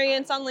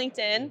experience on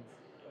LinkedIn,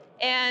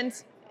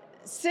 and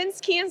since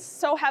Keyence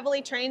so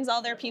heavily trains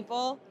all their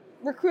people,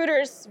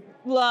 recruiters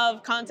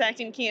love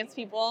contacting Keyence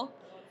people,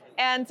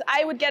 and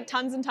I would get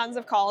tons and tons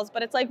of calls,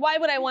 but it's why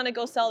would I want to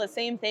go sell the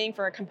same thing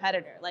for a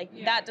competitor?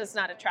 That does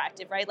not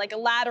attractive, right? A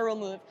lateral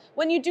move.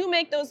 When you do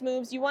make those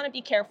moves, you want to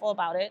be careful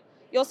about it.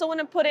 You also want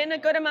to put in a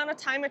good amount of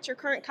time at your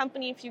current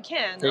company if you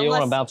can. So you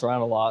want to bounce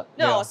around a lot.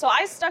 No, so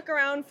I stuck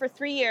around for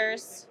 3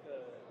 years,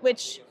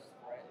 which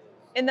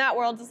in that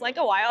world is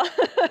a while.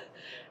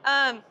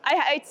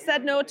 I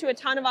said no to a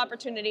ton of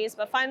opportunities,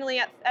 but finally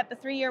at the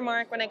 3-year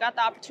mark, when I got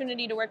the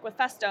opportunity to work with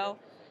Festo,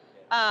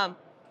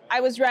 I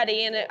was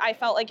ready and I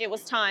felt like it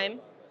was time.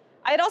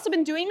 I had also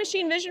been doing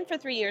machine vision for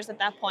 3 years at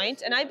that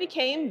point, and I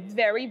became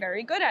very,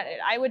 very good at it.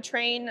 I would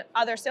train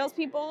other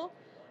salespeople.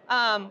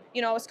 I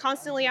was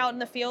constantly out in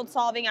the field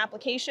solving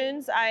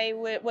applications. I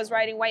was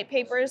writing white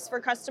papers for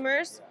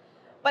customers.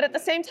 But at the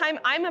same time,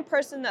 I'm a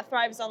person that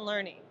thrives on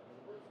learning.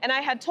 And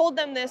I had told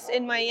them this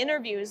in my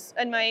interviews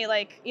and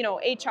my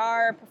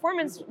HR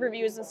performance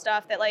reviews and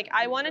stuff that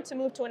I wanted to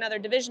move to another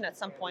division at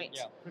some point.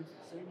 Yeah.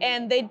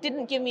 And they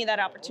didn't give me that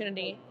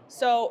opportunity.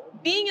 So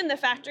being in the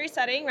factory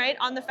setting, right,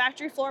 on the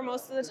factory floor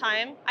most of the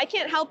time, I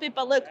can't help it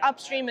but look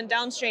upstream and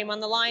downstream on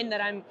the line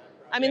that I'm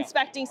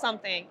inspecting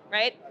something,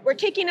 right? We're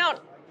kicking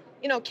out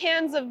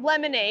cans of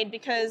lemonade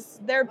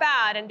because they're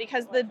bad and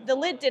because the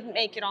lid didn't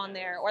make it on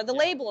there or the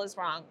label is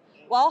wrong.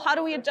 Well, how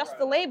do we adjust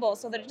the label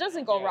so that it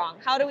doesn't go wrong?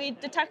 How do we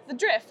detect the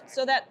drift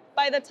so that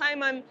by the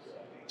time I'm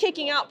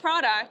kicking out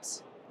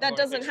product, that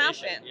doesn't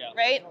happen,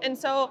 right? And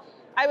so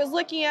I was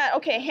looking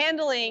at,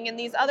 handling and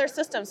these other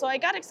systems. So I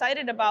got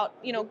excited about,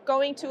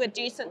 going to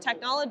adjacent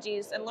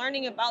technologies and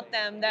learning about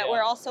them that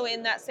were also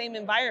in that same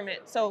environment.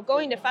 So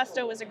going to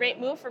Festo was a great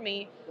move for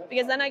me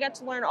because then I got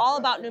to learn all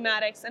about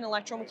pneumatics and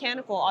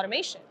electromechanical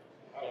automation.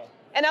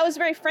 And I was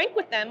very frank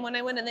with them when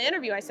I went in the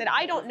interview. I said,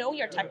 I don't know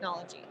your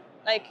technology.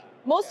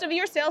 Most of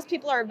your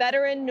salespeople are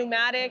veteran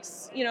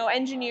pneumatics,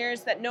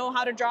 engineers that know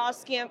how to draw a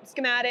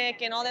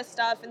schematic and all this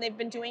stuff, and they've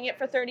been doing it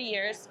for 30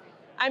 years.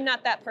 I'm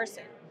not that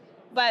person.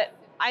 But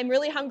I'm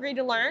really hungry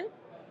to learn.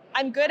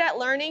 I'm good at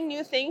learning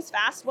new things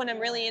fast when I'm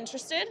really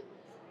interested.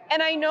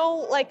 And I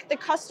know the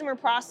customer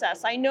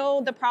process. I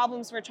know the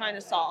problems we're trying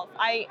to solve.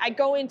 I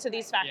go into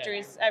these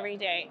factories every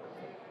day.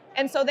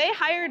 And so they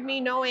hired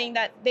me knowing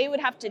that they would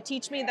have to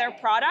teach me their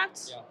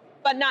product,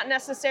 but not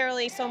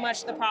necessarily so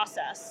much the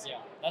process. Yeah,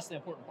 that's the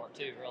important part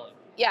too, really.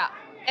 Yeah,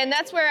 and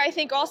that's where I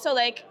think also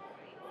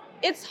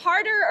it's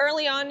harder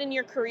early on in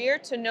your career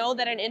to know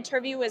that an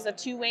interview is a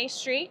two-way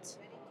street.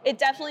 It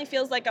definitely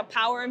feels like a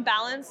power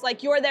imbalance.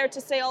 You're there to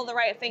say all the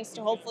right things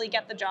to hopefully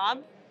get the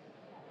job.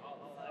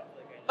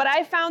 But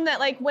I found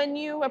that when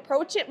you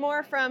approach it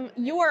more from,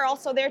 you are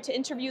also there to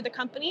interview the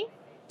company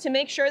to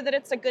make sure that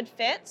it's a good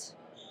fit.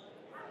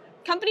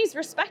 Companies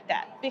respect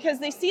that because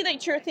they see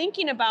that you're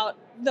thinking about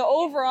the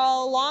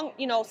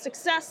overall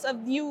success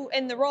of you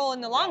in the role in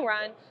the long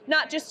run,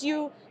 not just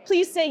you,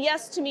 please say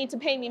yes to me to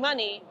pay me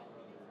money,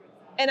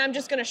 and I'm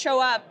just going to show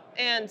up.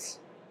 And,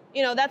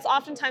 that's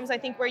oftentimes I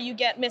think where you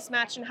get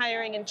mismatch in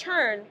hiring and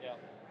churn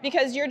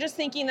because you're just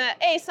thinking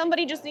that, hey,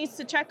 somebody just needs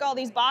to check all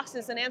these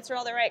boxes and answer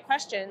all the right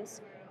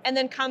questions and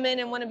then come in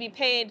and want to be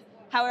paid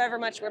however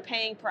much we're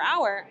paying per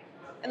hour.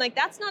 And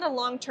that's not a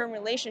long-term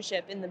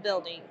relationship in the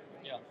building.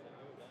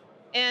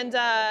 And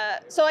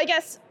so I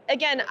guess,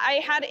 again, I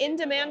had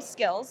in-demand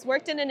skills,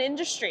 worked in an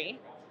industry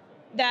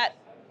that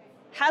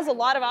has a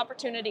lot of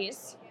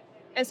opportunities,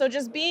 And so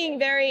just being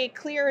very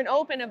clear and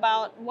open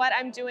about what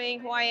I'm doing,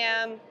 who I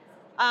am,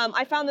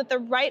 I found that the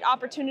right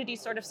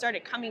opportunities sort of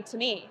started coming to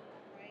me.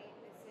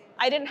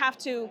 I didn't have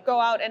to go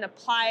out and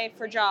apply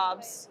for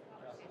jobs.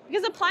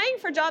 Because applying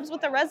for jobs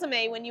with a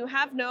resume when you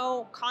have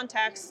no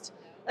context,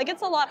 like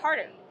it's a lot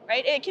harder,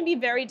 right? It can be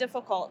very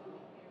difficult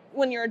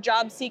when you're a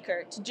job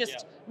seeker to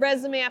just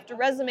resume after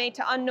resume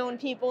to unknown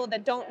people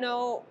that don't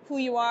know who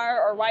you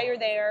are or why you're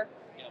there.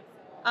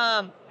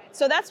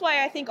 So that's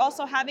why I think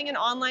also having an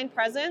online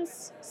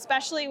presence,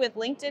 especially with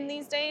LinkedIn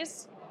these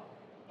days,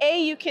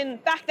 you can,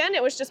 back then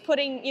it was just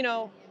putting,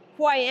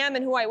 who I am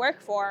and who I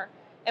work for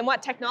and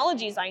what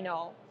technologies I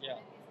know. Yeah.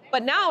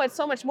 But now it's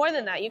so much more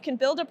than that. You can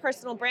build a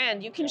personal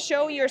brand. You can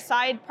show your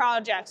side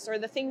projects or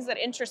the things that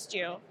interest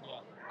you.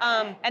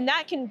 And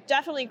that can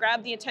definitely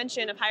grab the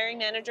attention of hiring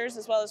managers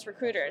as well as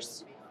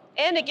recruiters.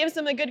 And it gives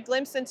them a good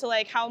glimpse into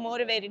like how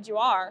motivated you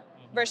are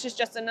versus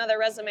just another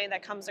resume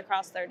that comes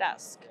across their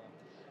desk.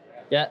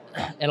 Yeah,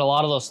 and a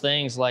lot of those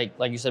things, like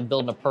you said,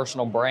 building a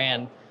personal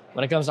brand,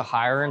 when it comes to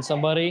hiring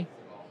somebody,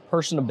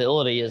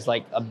 personability is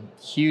like a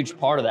huge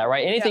part of that,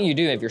 right? Anything you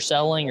do, if you're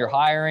selling, you're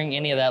hiring,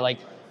 any of that, like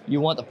you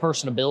want the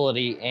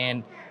personability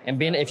and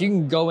being, if you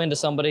can go into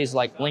somebody's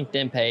like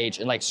LinkedIn page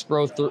and like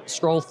scroll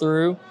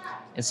through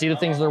and see the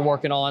things they're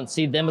working on,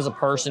 see them as a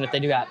person. If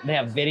they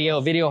have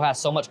video has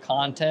so much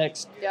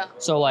context. Yeah.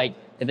 So like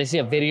if they see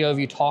a video of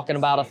you talking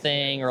about a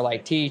thing or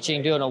like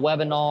teaching, doing a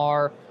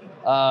webinar,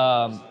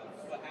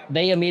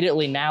 they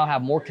immediately now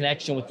have more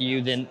connection with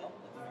you than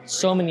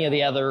so many of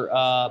the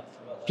other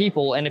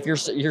people. And if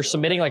you're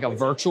submitting like a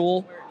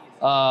virtual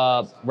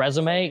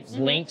resume,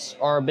 links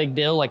are a big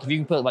deal. Like if you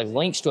can put like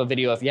links to a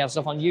video, if you have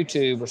stuff on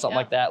YouTube or something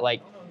like that,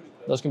 like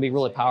those can be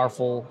really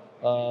powerful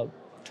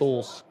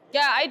tools.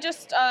 Yeah, I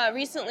just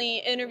recently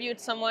interviewed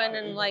someone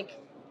and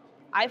like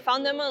I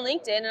found them on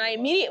LinkedIn and I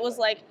immediately was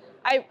like,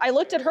 I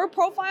looked at her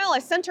profile, I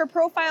sent her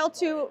profile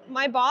to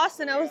my boss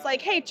and I was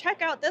like, hey,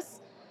 check out this,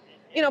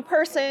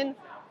 person.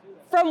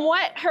 From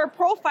what her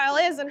profile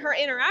is and her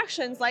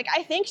interactions, like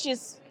I think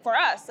she's for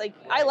us. Like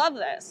I love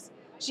this.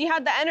 She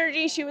had the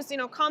energy. She was,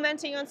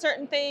 commenting on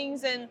certain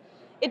things, and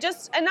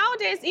and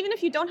nowadays, even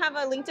if you don't have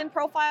a LinkedIn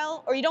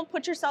profile or you don't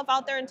put yourself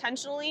out there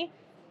intentionally,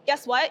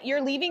 guess what? You're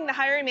leaving the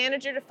hiring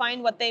manager to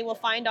find what they will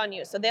find on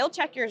you. So they'll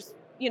check your,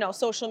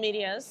 social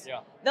medias.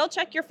 Yeah. They'll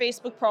check your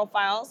Facebook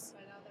profiles.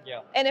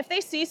 Yeah. And if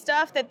they see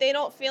stuff that they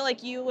don't feel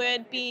like you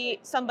would be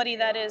somebody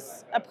that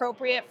is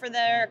appropriate for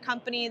their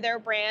company, their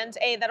brand,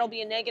 that'll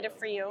be a negative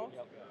for you.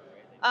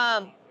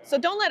 Yep. So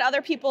don't let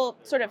other people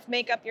sort of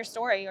make up your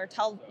story or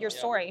tell your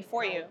story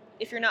for you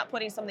if you're not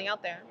putting something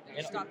out there.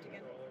 Stopped again.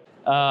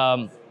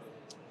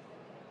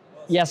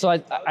 So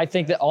I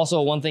think that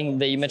also one thing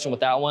that you mentioned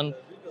with that one,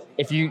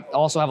 if you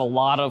also have a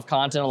lot of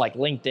content on like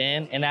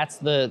LinkedIn, and that's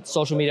the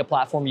social media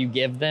platform you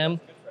give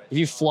them, if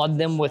you flood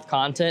them with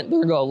content, they're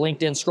gonna go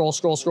LinkedIn,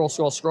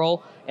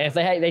 scroll. And if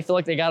they feel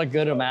like they got a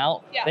good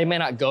amount, they may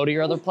not go to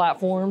your other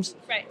platforms.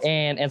 Right.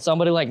 And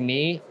somebody like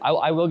me,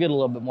 I will get a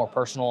little bit more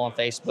personal on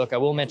Facebook. I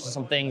will mention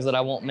some things that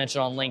I won't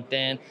mention on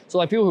LinkedIn. So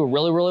like people who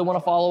really, really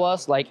wanna follow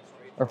us,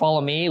 or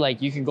follow me,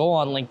 like you can go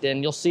on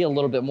LinkedIn, you'll see a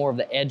little bit more of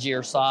the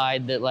edgier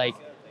side that like,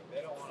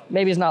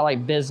 maybe it's not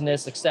like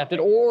business accepted,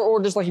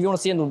 or just like if you wanna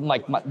see into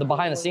like the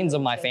behind the scenes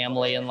of my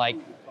family and like,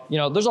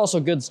 there's also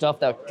good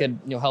stuff that could,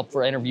 help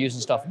for interviews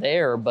and stuff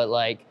there, but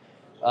like,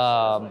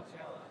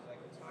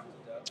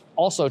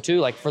 also too,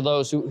 like for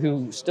those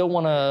who still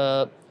want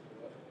to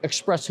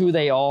express who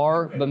they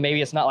are, but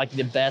maybe it's not like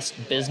the best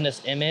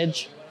business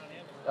image.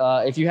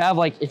 If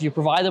you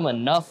provide them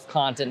enough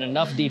content,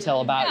 enough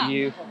detail about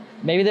you,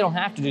 maybe they don't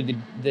have to do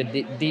the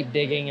deep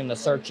digging and the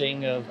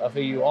searching of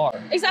who you are.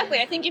 Exactly.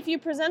 I think if you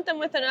present them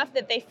with enough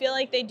that they feel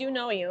like they do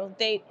know you,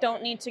 they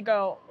don't need to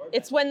go.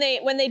 It's when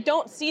they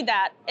don't see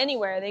that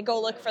anywhere, they go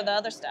look for the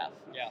other stuff.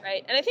 Yeah.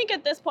 Right. And I think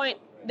at this point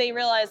they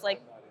realize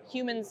like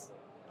humans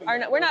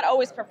we're not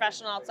always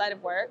professional outside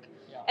of work.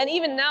 Yeah. And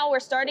even now we're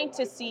starting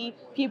to see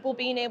people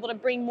being able to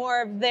bring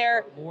more of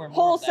their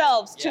whole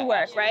selves to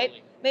work, absolutely. Right?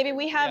 Maybe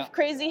we have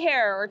crazy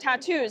hair or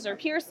tattoos or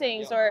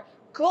piercings or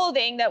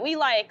clothing that we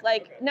like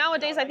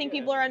nowadays I think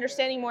people are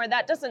understanding more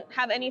that doesn't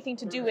have anything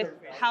to do with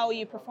how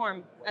you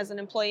perform as an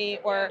employee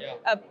or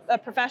a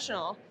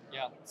professional.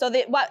 Yeah. So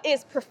what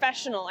is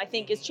professional I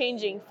think is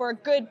changing for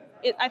good.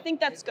 I think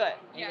that's good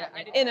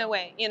in a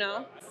way,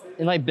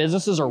 And like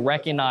businesses are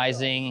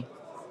recognizing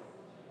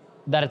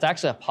that it's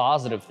actually a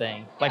positive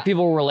thing. Like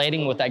people are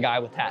relating with that guy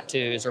with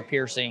tattoos or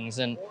piercings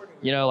and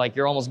like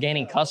you're almost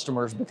gaining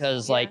customers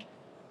because like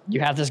you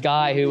have this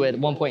guy who at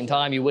one point in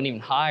time you wouldn't even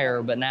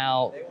hire, but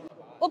now.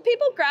 Well,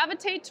 people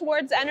gravitate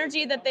towards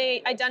energy that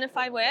they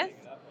identify with.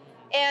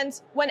 And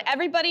when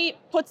everybody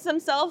puts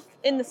themselves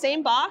in the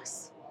same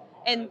box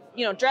and,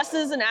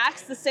 dresses and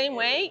acts the same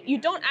way, you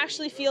don't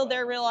actually feel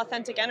their real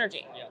authentic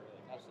energy. Yeah,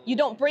 absolutely. You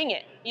don't bring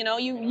it,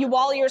 you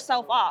wall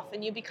yourself off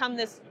and you become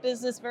this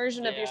business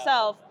version of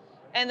yourself.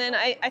 And then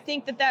I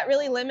think that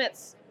really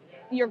limits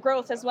your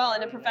growth as well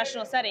in a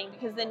professional setting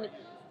because then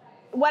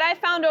what I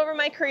found over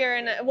my career,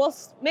 and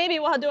maybe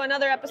we'll do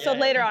another episode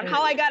later on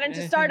how I got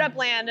into startup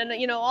land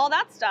and all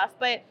that stuff.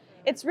 But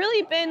it's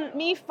really been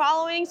me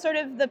following sort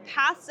of the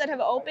paths that have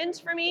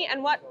opened for me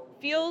and what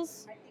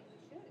feels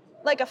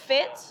like a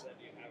fit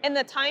and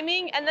the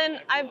timing. And then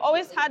I've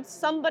always had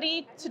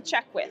somebody to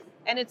check with,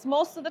 and it's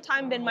most of the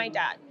time been my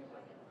dad.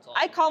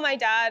 I call my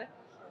dad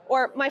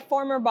or my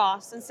former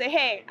boss and say,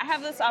 hey, I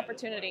have this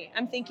opportunity.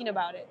 I'm thinking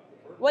about it.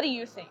 What do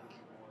you think?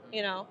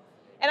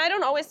 And I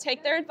don't always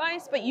take their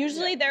advice, but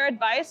usually their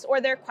advice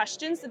or their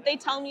questions that they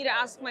tell me to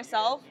ask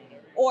myself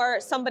or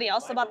somebody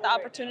else about the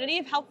opportunity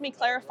have helped me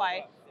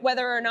clarify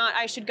whether or not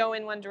I should go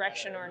in one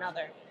direction or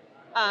another.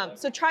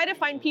 So try to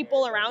find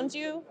people around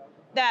you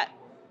that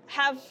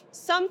have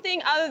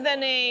something other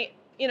than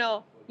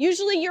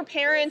usually your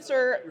parents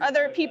or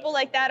other people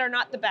like that are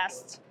not the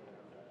best.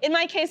 In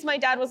my case, my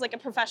dad was like a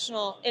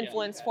professional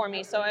influence for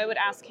me, so I would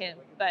ask him.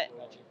 But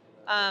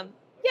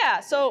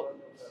so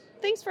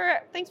thanks for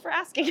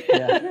asking.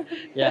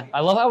 Yeah. I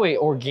love how we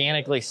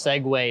organically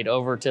segued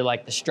over to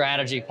like the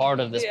strategy part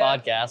of this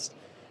podcast.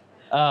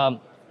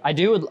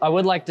 I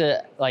would like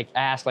to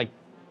ask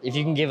if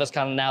you can give us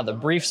kind of now the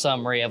brief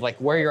summary of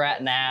where you're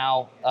at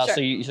now. Sure.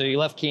 So you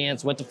left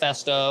Keyence, went to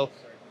Festo,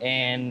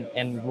 and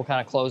we'll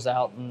kind of close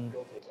out.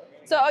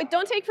 So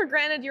don't take for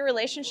granted your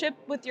relationship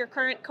with your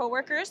current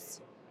coworkers.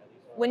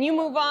 When you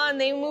move on,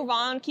 they move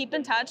on. Keep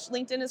in touch.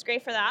 LinkedIn is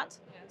great for that.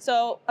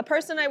 So a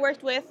person I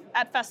worked with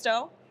at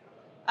Festo,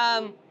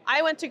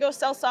 I went to go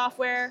sell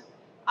software.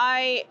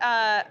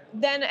 I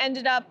then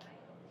ended up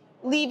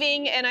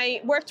leaving, and I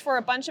worked for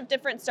a bunch of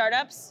different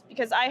startups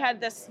because I had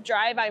this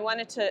drive. I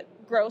wanted to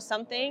grow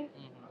something.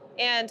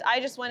 And I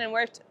just went and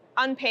worked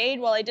unpaid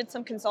while I did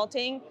some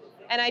consulting.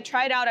 And I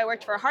tried out, I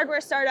worked for a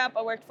hardware startup,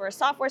 I worked for a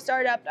software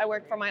startup, I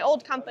worked for my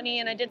old company,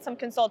 and I did some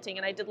consulting,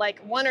 and I did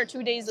 1 or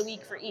 2 days a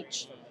week for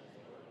each.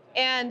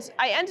 And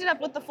I ended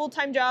up with a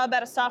full-time job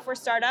at a software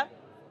startup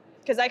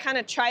because I kind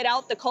of tried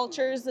out the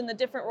cultures and the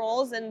different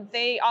roles, and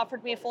they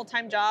offered me a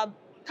full-time job.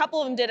 A couple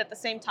of them did at the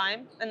same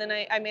time, and then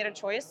I made a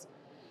choice.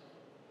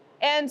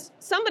 And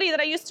somebody that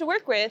I used to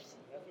work with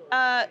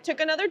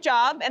took another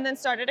job and then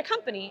started a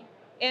company.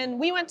 And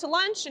we went to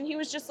lunch, and he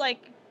was just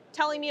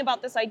telling me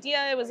about this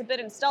idea. It was a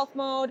bit in stealth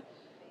mode.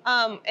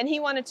 And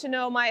he wanted to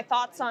know my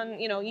thoughts on,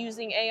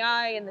 using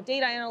AI and the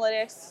data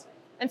analytics.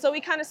 And so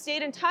we kind of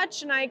stayed in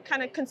touch, and I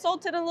kind of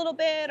consulted a little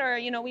bit, or,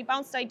 we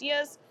bounced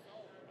ideas.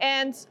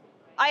 And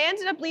I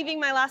ended up leaving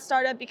my last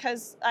startup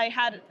because I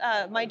had,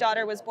 my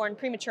daughter was born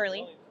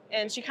prematurely,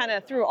 and she kind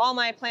of threw all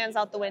my plans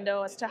out the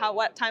window as to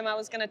what time I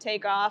was going to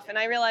take off. And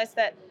I realized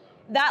that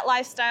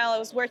lifestyle, I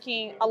was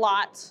working a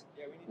lot,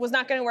 was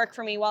not going to work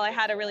for me while I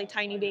had a really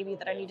tiny baby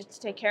that I needed to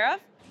take care of.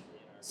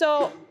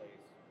 So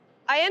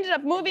I ended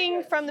up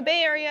moving from the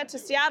Bay Area to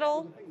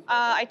Seattle.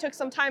 I took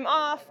some time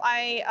off.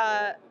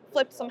 I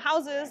flipped some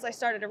houses. I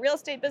started a real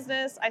estate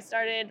business. I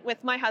started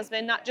with my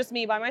husband, not just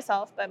me by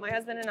myself, but my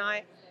husband and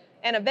I,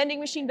 and a vending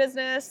machine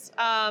business.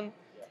 And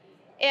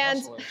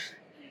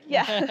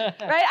yeah,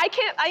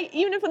 right?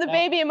 Even with a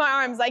baby in my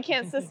arms, I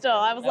can't sit still.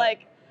 I was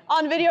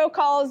on video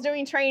calls,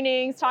 doing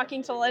trainings,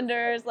 talking to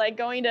lenders,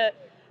 going to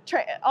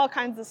all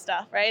kinds of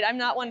stuff, right? I'm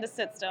not one to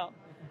sit still.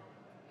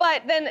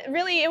 But then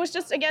really it was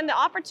just, again, the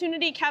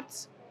opportunity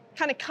kept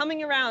kind of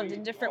coming around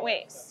in different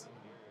ways.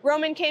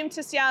 Roman came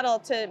to Seattle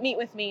to meet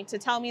with me, to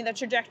tell me the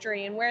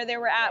trajectory and where they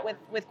were at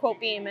with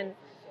Quotebeam. And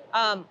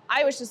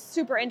I was just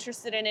super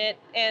interested in it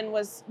and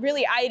was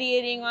really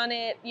ideating on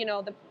it,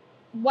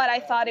 what I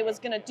thought it was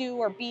going to do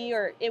or be,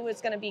 or it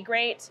was going to be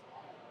great.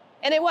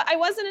 And I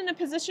wasn't in a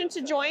position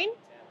to join,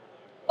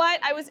 but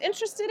I was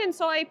interested, and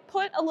so I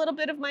put a little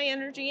bit of my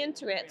energy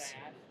into it.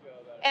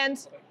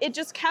 And it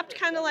just kept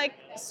kind of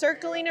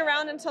circling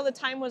around until the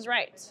time was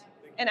right.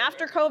 And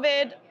after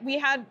COVID,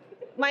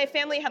 my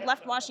family had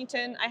left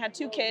Washington. I had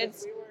 2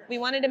 kids. We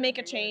wanted to make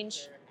a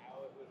change.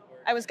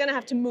 I was going to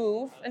have to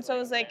move. And so I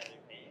was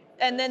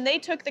and then they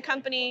took the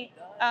company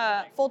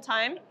full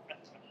time,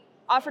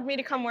 offered me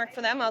to come work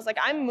for them. I was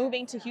I'm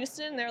moving to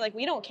Houston. And they're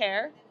we don't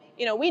care.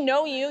 We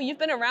know you. You've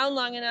been around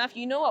long enough.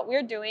 You know what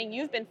we're doing.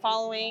 You've been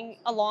following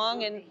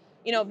along and,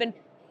 been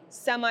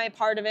semi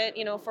part of it,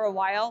 for a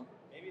while.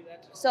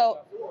 So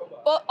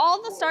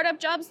all the startup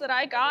jobs that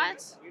I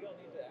got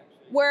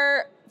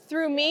were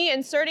through me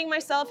inserting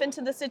myself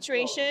into the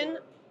situation,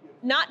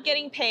 not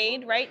getting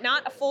paid, right?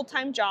 Not a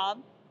full-time job.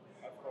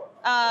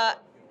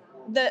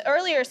 The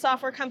earlier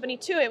software company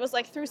too, it was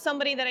through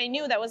somebody that I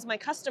knew that was my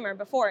customer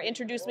before,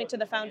 introduced me to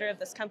the founder of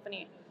this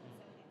company.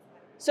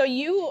 So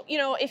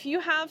if you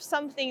have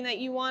something that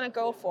you want to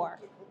go for,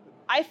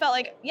 I felt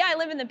I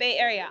live in the Bay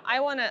Area.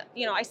 I want to,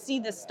 I see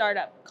this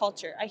startup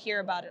culture. I hear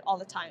about it all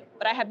the time,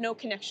 but I have no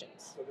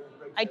connections.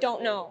 I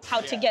don't know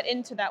how to get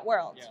into that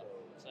world.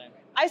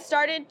 I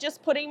started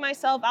just putting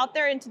myself out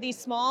there into these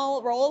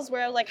small roles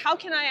where how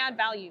can I add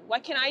value?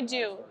 What can I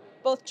do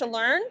both to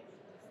learn?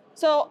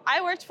 So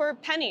I worked for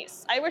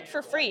pennies. I worked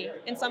for free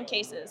in some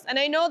cases. And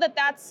I know that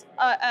that's,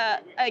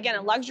 again,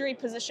 a luxury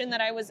position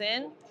that I was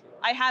in.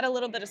 I had a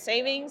little bit of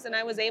savings and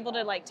I was able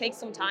to take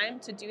some time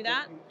to do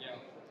that.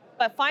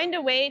 but find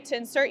a way to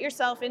insert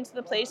yourself into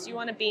the place you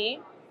want to be,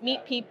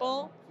 meet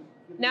people,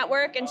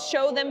 network, and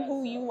show them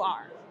who you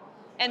are.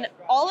 And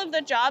all of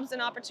the jobs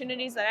and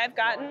opportunities that I've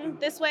gotten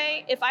this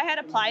way, if I had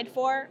applied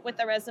for with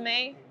a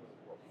resume,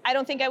 I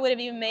don't think I would have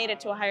even made it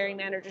to a hiring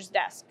manager's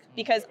desk,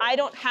 because I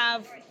don't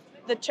have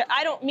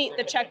I don't meet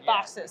the check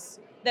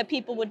boxes that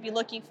people would be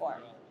looking for.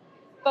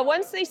 But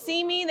once they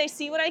see me, they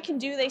see what I can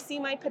do, they see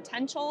my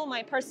potential,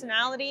 my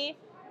personality.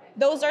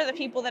 Those are the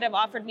people that have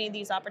offered me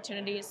these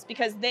opportunities,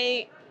 because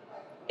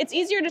it's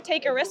easier to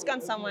take a risk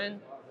on someone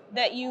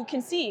that you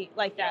can see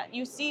like that.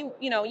 You see,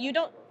 you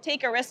don't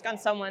take a risk on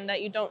someone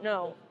that you don't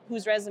know,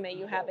 whose resume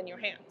you have in your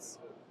hands.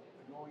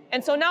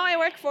 And so now I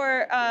work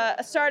for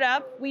a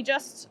startup.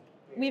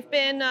 I've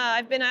been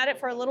at it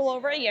for a little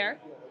over a year.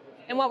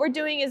 And what we're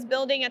doing is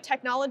building a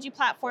technology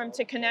platform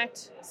to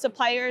connect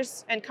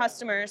suppliers and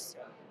customers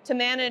to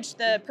manage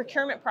the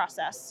procurement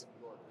process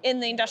in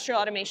the industrial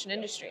automation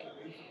industry.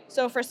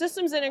 So for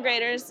systems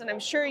integrators, and I'm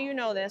sure you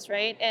know this,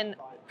 right? And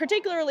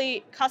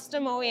particularly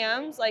custom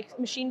OEMs like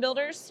machine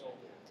builders,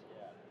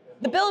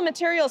 the bill of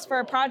materials for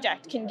a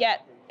project can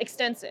get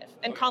extensive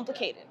and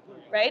complicated,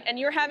 right? And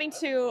you're having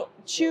to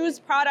choose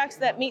products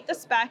that meet the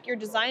spec. You're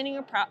designing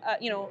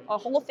a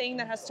whole thing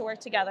that has to work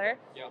together.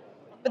 Yeah.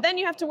 But then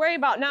you have to worry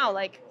about now,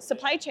 like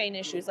supply chain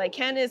issues, like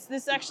is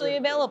this actually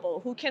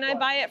available? Who can I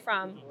buy it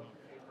from?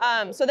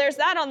 So there's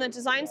that on the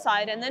design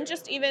side. And then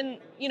just even,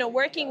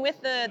 working with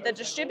the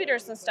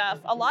distributors and stuff,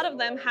 a lot of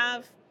them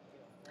have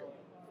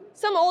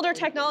some older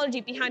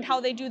technology behind how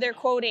they do their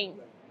quoting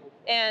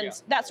and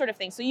that sort of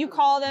thing. So you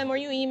call them or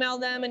you email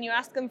them and you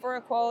ask them for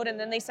a quote, and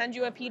then they send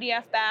you a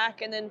PDF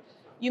back, and then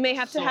you may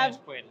have to have,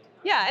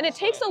 and it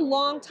takes a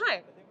long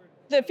time.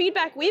 The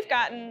feedback we've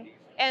gotten,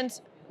 and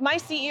my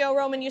CEO,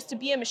 Roman, used to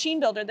be a machine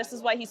builder. This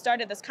is why he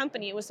started this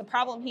company. It was a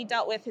problem he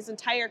dealt with his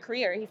entire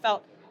career. He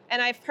felt,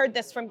 and I've heard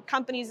this from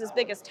companies as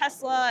big as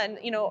Tesla and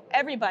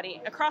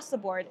everybody across the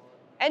board,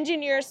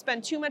 engineers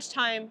spend too much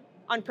time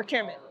on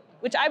procurement,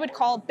 which I would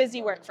call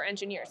busy work for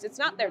engineers. It's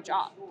not their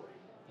job.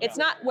 It's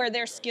not where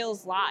their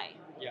skills lie.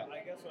 Yeah.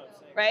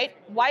 Right?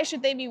 Why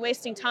should they be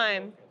wasting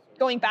time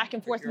going back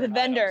and forth with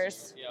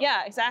vendors?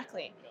 Yeah,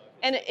 exactly.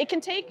 And it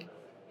can take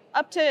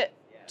up to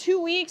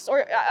 2 weeks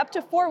or up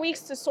to 4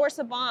 weeks to source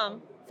a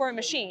BOM for a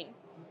machine.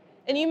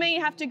 And you may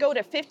have to go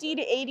to 50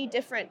 to 80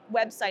 different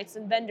websites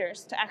and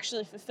vendors to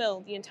actually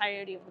fulfill the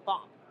entirety of the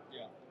BOM.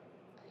 Yeah.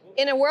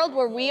 In a world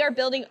where we are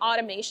building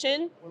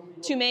automation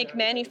to make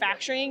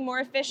manufacturing more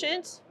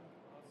efficient,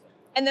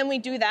 and then we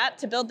do that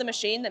to build the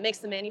machine that makes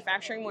the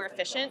manufacturing more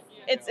efficient,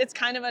 it's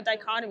kind of a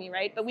dichotomy,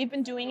 right? But we've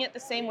been doing it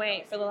the same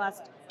way for the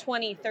last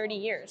 20, 30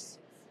 years.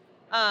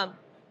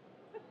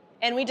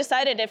 And we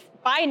decided if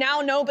by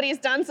now nobody's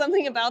done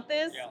something about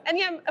this,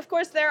 and of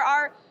course there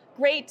are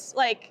great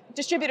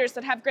distributors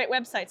that have great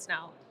websites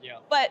now. Yeah.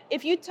 But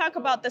if you talk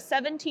about the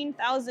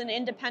 17,000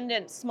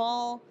 independent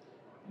small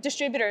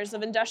distributors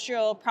of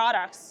industrial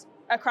products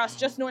across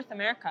just North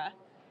America,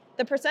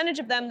 the percentage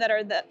of them that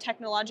are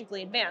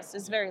technologically advanced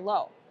is very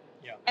low.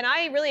 Yeah. And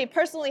I really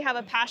personally have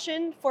a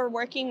passion for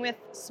working with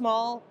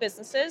small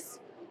businesses,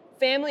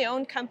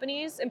 family-owned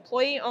companies,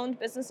 employee-owned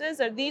businesses.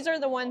 These are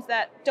the ones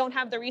that don't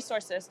have the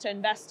resources to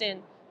invest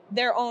in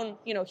their own,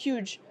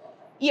 huge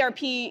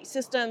ERP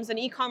systems and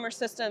e-commerce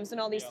systems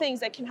and all these things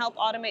that can help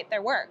automate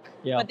their work.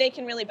 Yeah. But they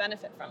can really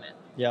benefit from it.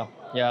 Yeah,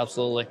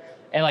 absolutely.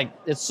 And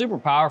it's super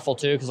powerful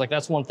too, because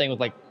that's one thing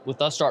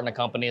with us starting a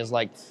company is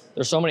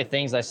there's so many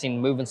things I've seen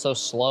moving so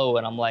slow,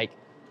 and I'm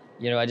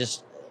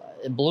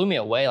it blew me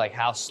away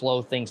how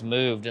slow things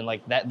moved, and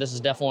this is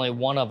definitely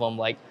one of them.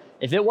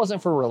 If it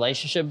wasn't for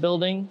relationship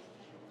building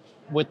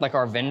with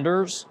our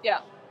vendors,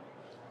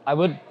 I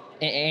would,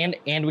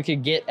 and we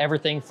could get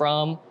everything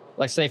from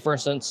say for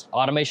instance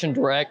Automation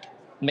Direct,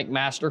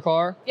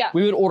 McMaster-Carr.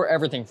 We would order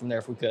everything from there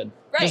if we could.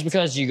 Right. Just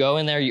because you go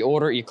in there, you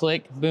order, you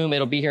click, boom,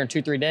 it'll be here in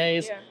 2-3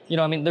 days.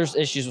 Yeah. There's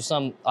issues with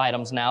some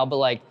items now,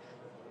 but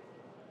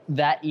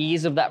that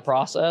ease of that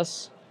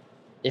process,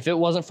 if it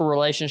wasn't for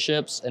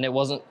relationships and it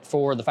wasn't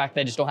for the fact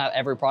they just don't have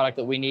every product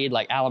that we need,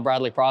 like Allen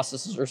Bradley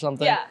processes or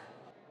something. Yeah.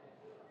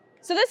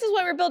 So this is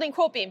why we're building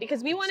QuoteBeam,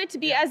 because we want it to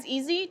be as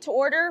easy to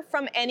order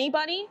from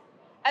anybody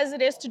as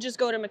it is to just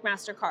go to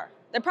McMaster-Carr.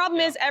 The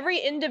problem is every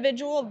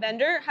individual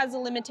vendor has a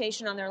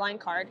limitation on their line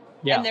card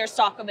and their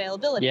stock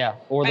availability. Yeah,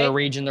 or their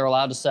region they're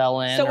allowed to sell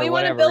in. So we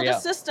want to build a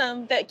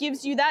system that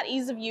gives you that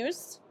ease of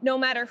use no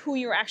matter who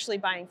you're actually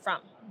buying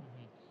from.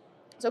 Mm-hmm.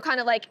 So kind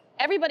of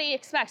everybody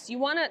expects, you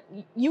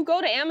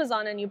go to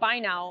Amazon and you buy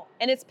now,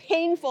 and it's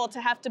painful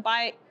to have to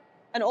buy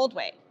an old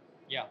way.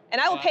 Yeah. And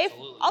I'll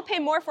pay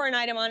more for an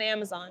item on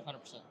Amazon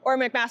 100%. Or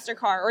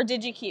McMaster-Carr or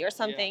DigiKey or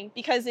something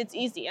because it's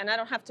easy and I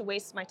don't have to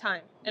waste my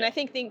time. And I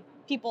think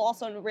people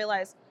also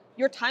realize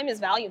your time is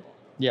valuable.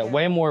 Yeah,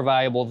 way more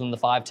valuable than the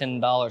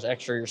 $5-10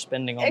 extra you're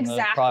spending on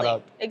the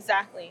product.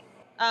 Exactly.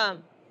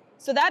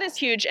 So that is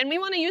huge. And we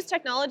want to use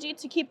technology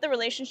to keep the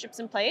relationships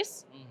in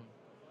place,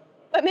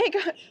 but make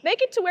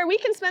it to where we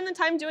can spend the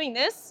time doing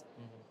this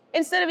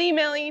instead of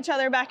emailing each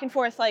other back and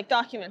forth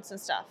documents and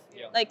stuff.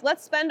 Yeah.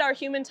 Let's spend our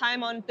human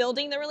time on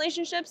building the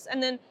relationships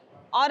and then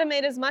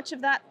automate as much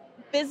of that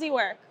busy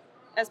work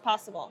as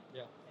possible.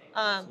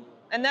 Yeah.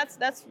 And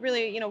that's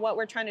really, you know, what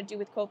we're trying to do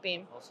with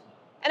QuoteBeam. Awesome.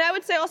 And I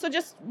would say also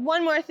just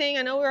one more thing.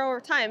 I know we're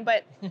over time,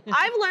 but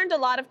I've learned a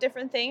lot of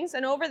different things.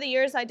 And over the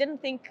years, I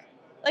didn't think,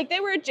 like, they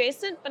were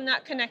adjacent but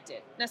not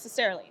connected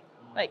necessarily.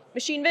 Like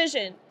machine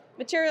vision,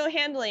 material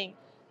handling,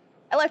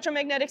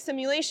 electromagnetic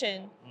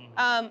simulation,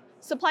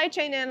 supply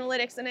chain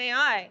analytics and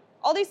AI.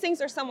 All these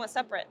things are somewhat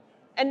separate.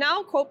 And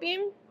now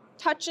QuoteBeam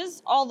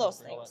touches all those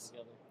things.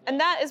 And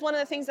that is one of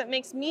the things that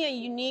makes me a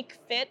unique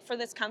fit for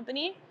this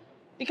company,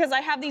 because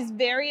I have these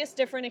various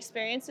different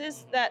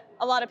experiences that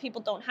a lot of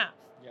people don't have.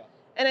 Yeah.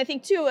 And I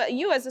think too,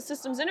 you as a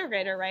systems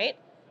integrator, right?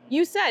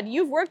 You said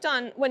you've worked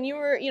on, when you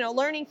were, you know,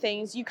 learning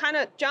things, you kind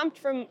of jumped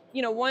from,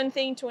 you know, one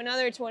thing to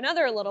another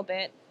a little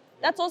bit.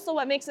 That's also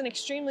what makes an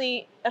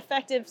extremely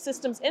effective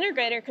systems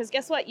integrator, because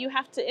guess what? You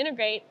have to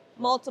integrate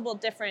multiple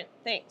different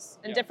things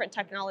and different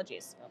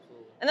technologies.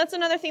 Absolutely. And that's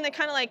another thing that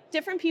kind of like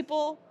different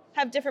people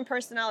have different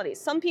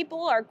personalities. Some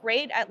people are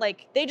great at,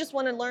 like, they just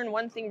want to learn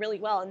one thing really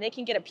well and they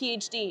can get a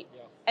PhD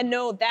and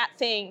know that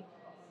thing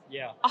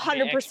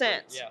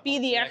 100%, be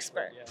the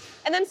expert. Yeah.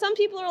 And then some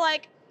people are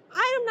like,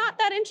 I am not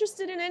that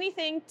interested in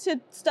anything to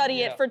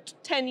study it for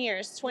 10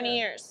 years, 20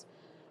 years.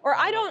 Or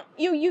I don't,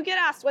 you get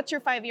asked, what's your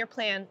 5-year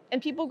plan?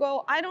 And people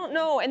go, I don't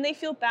know, and they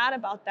feel bad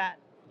about that.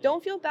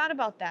 Don't feel bad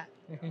about that.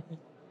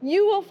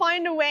 You will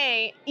find a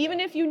way, even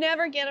if you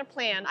never get a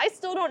plan. I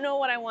still don't know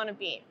what I want to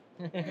be.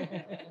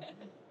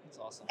 That's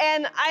awesome.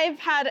 And I've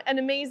had an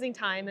amazing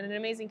time and an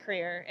amazing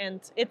career, and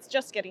it's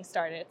just getting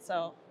started.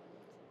 So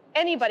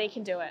anybody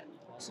can do it.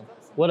 Awesome.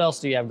 What else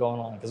do you have going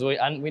on? Because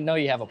we know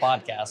you have a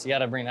podcast. You got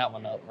to bring that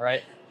one up,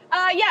 right?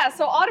 Yeah,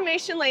 so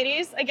Automation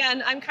Ladies,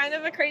 again, I'm kind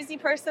of a crazy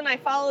person. I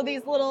follow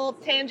these little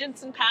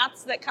tangents and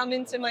paths that come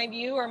into my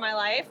view or my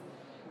life.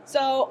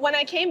 So when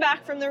I came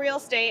back from the real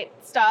estate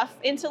stuff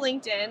into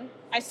LinkedIn,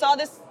 I saw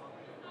this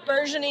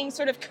burgeoning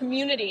sort of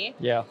community.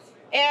 Yeah.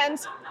 And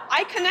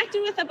I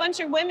connected with a bunch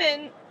of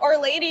women or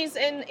ladies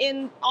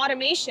in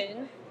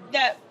automation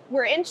that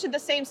were into the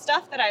same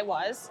stuff that I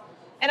was.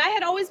 And I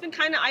had always been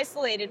kind of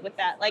isolated with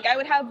that. Like, I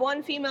would have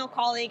one female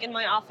colleague in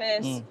my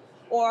office,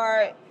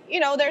 or, you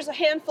know, there's a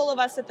handful of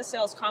us at the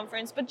sales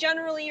conference, but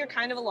generally you're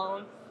kind of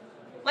alone.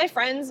 My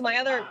friends, my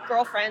other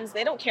girlfriends,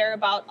 they don't care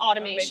about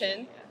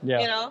automation, you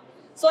know?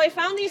 So I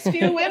found these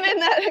few women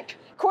that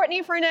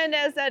Courtney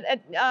Fernandez at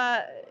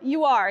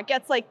UR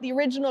gets like the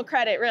original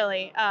credit,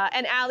 really.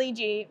 And Ali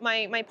G,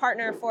 my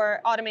partner for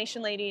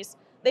Automation Ladies,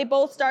 they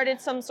both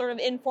started some sort of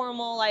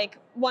informal, like,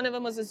 one of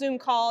them was a Zoom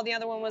call, the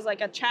other one was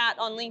like a chat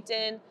on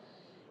LinkedIn.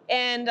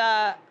 And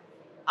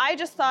I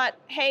just thought,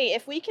 hey,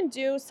 if we can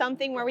do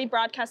something where we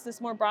broadcast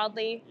this more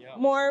broadly,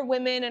 more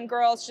women and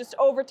girls just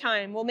over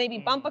time will maybe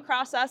bump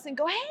across us and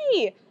go,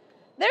 hey,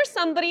 there's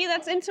somebody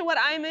that's into what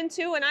I'm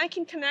into and I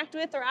can connect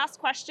with or ask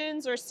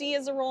questions or see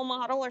as a role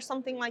model or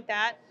something like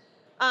that.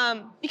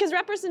 Because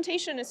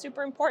representation is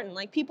super important.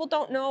 Like, people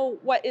don't know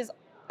what is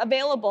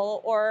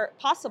available or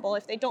possible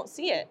if they don't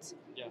see it.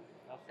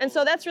 And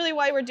so that's really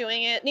why we're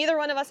doing it. Neither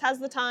one of us has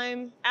the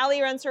time.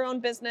 Ali runs her own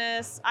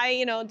business. I,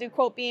 you know, do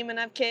QuoteBeam and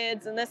have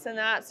kids and this and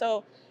that.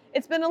 So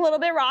it's been a little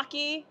bit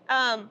rocky.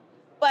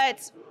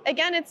 But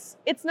again,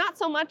 it's not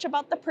so much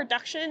about the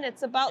production.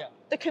 It's about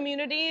the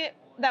community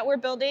that we're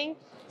building.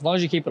 As long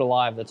as you keep it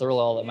alive, that's really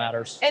all that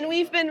matters. And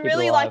we've been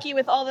really lucky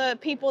with all the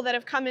people that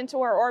have come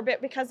into our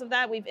orbit because of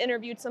that. We've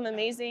interviewed some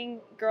amazing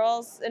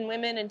girls and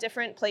women in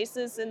different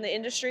places in the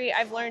industry.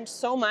 I've learned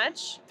so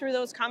much through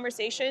those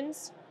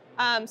conversations.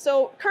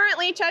 So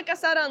currently, check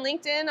us out on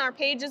LinkedIn. Our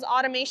page is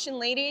Automation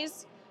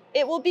Ladies.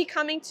 It will be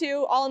coming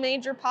to all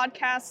major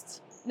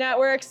podcast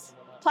networks,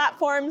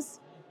 platforms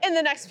in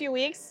the next few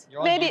weeks.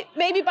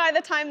 Maybe by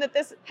the time that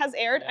this has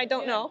aired, I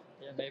don't know.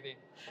 Yeah, maybe.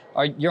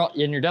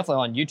 You're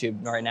definitely on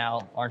YouTube right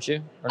now, aren't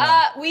you? Or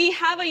no? We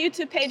have a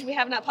YouTube page. We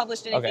have not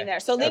published anything there.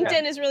 So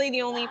LinkedIn is really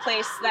the only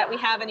place that we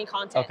have any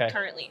content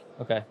currently.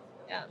 Okay.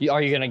 Yeah.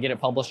 Are you going to get it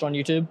published on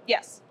YouTube?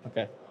 Yes.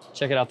 Okay.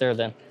 Check it out there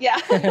then. Yeah.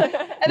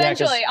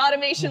 Eventually,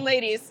 Automation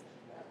Ladies.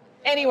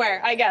 Anywhere,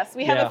 I guess.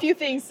 We have a few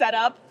things set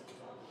up.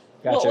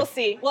 Gotcha. We'll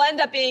see. We'll end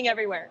up being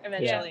everywhere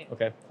eventually. Yeah.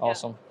 Okay.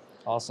 Awesome.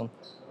 Awesome.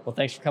 Well,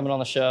 thanks for coming on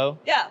the show.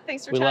 Yeah.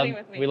 Thanks for chatting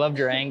with me. We loved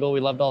your angle. We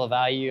loved all the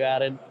value you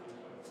added.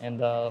 And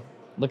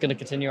looking to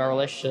continue our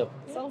relationship.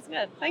 Sounds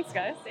good. Thanks,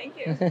 guys. Thank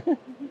you.